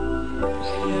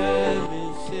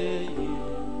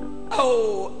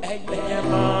 Oh, enye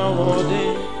ma ode.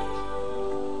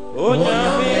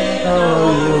 Onyame na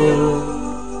wayo.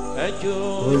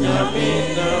 Onyame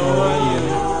na wayo.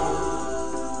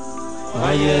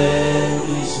 Aye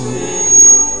ise.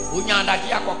 Unyanda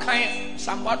dia ko kan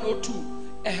Psalm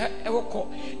 102 ewoko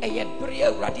eye bere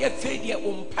awurade afedie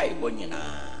ompai bonyina.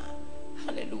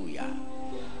 Hallelujah.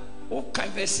 Okay,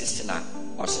 verse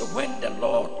 16. Also, when the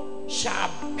Lord shall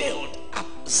build up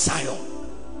Zion,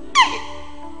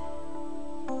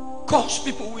 God's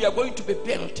people, we are going to be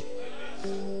built.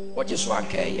 What is one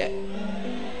care yet?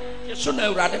 So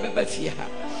now, rather be fear.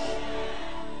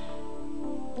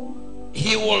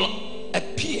 He will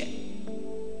appear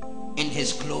in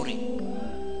His glory.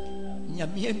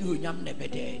 Nyamienu nyam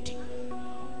nebededi.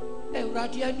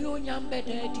 Euradia nyu nyam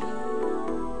bededi.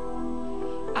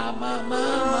 Amama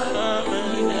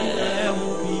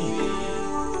inehubi.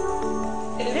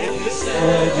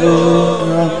 Esejo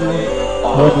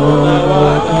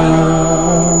onawaka.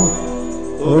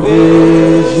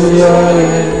 Obejuyae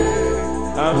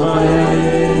amaye.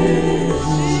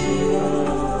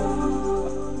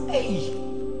 Hey,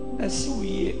 that's we.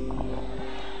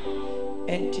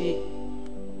 And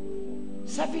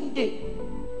 7 days,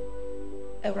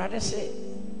 I rather say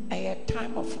a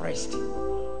time of rest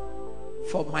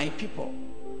for my people.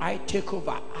 I take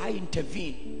over, I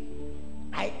intervene,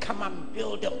 I come and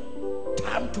build them.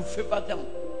 Time to favor them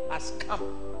has come.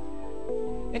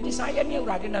 And this I am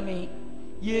rather me.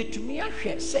 Ye to me,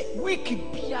 I say, Wiki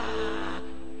Pia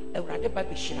awurade ba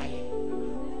bɛhyira yɛ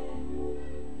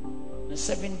na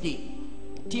 7 day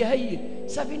ti ha yi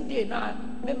 7 day na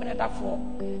memene dafo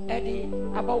ɛde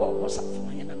aba wɔ ho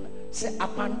safo yɛ na sɛ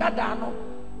apandada no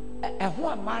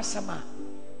ɛho ama asɛm a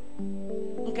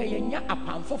nka yɛnya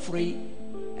apan foforɔ yi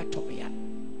ɛtɔbea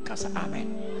kasa amen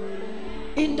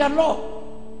in the law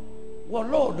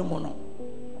wɔ law no mu no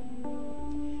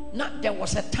na there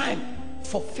was a time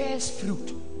for first fruit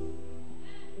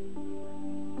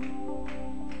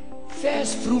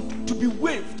to be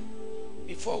waved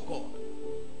before God.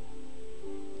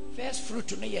 First fruit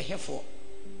to me here for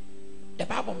the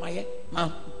Bible my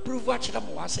prove what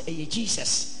was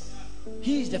Jesus.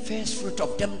 He is the first fruit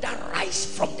of them that rise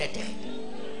from the dead,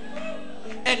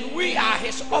 and we are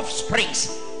his offsprings,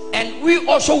 and we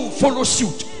also will follow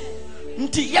suit.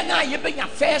 Until yanga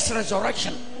first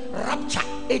resurrection, rapture,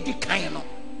 edikaino.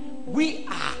 We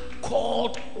are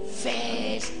called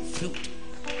first fruit.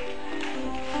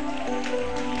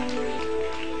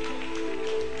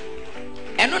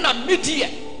 And on a mid-year,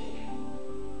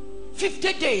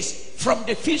 50 days from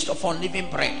the feast of unleavened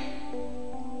bread,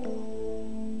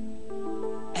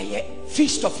 a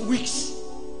feast of weeks,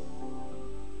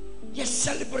 yes,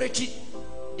 celebrated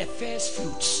the first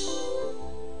fruits.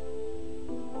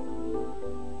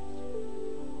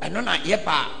 And on a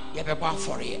yeba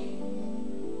for it,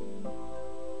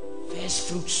 first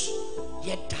fruits,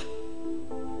 yeta,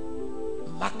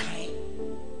 makai,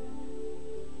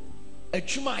 a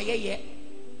chuma ye.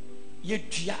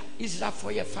 Yedua Israel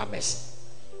for your farmers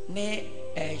ne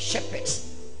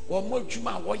shepherds or more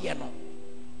juma warrior no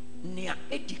near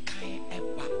edikai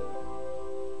eba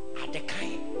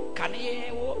adekai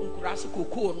kane wo nkurase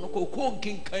kokoo no kokoo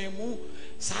nkenkan mu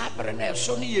sabre na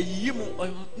so ne yimu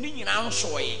ni nyina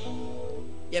nsoye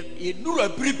ye nuru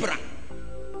abribra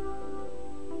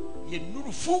ye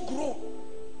nuru fugro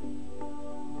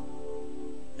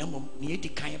na mom ne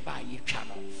edikai ba ye twa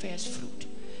no first fruit.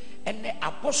 And the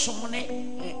aposomone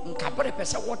nkabre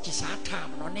pesa what is our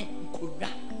time no ne nkowa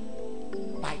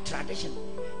by tradition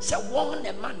say woman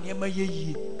e man e ma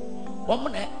yeyi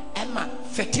woman e ma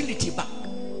fertility ba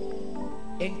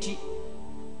enti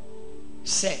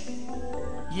say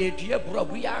ye dua bro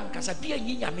bu ya nkasa bia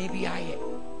nyinya me bia ye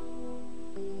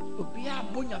obi a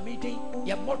mo nyame den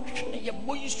ye mo twene ye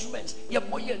mo instruments ye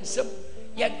mo ye nsem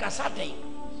ye nkasa den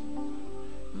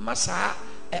masa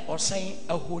osan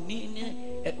ahoni ne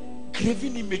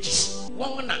graven images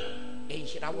one na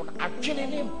ehira won adwene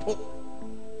ne mpo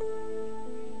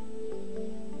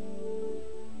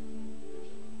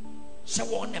so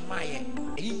one na my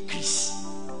increase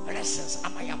lessons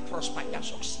am I prosper ya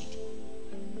succeed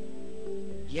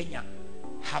yenya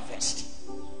harvest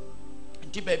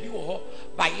nti baby wo ho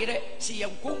bayire se ye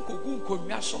nkonkogu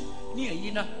nkonwa so ne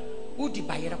ayi na udi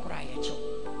bayire kora ya che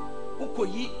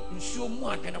ukoyi nsuo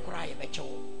mu adwene kora ya be che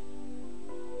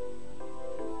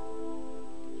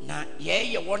na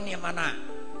ye won ne mana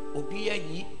obi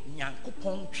anyi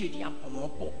nyankopon twedi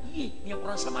ampompo ye ne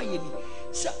korasama ye ni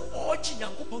se ochi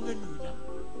nyankopon anunya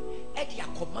e dia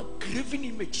akoma graven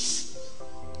images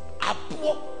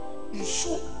abo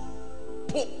nsu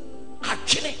po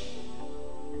atwene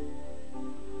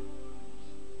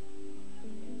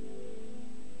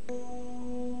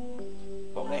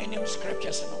on any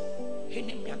scriptures no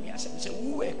henim nyame asem say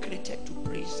we were created to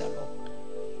praise the Lord.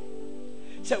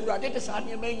 So urade de sa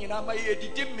ne man nyina ma ye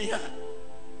didim me ha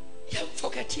ye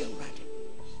forget ye urade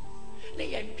le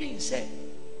ye twin say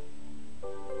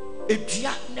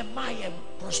edua ne ma ye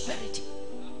prosperity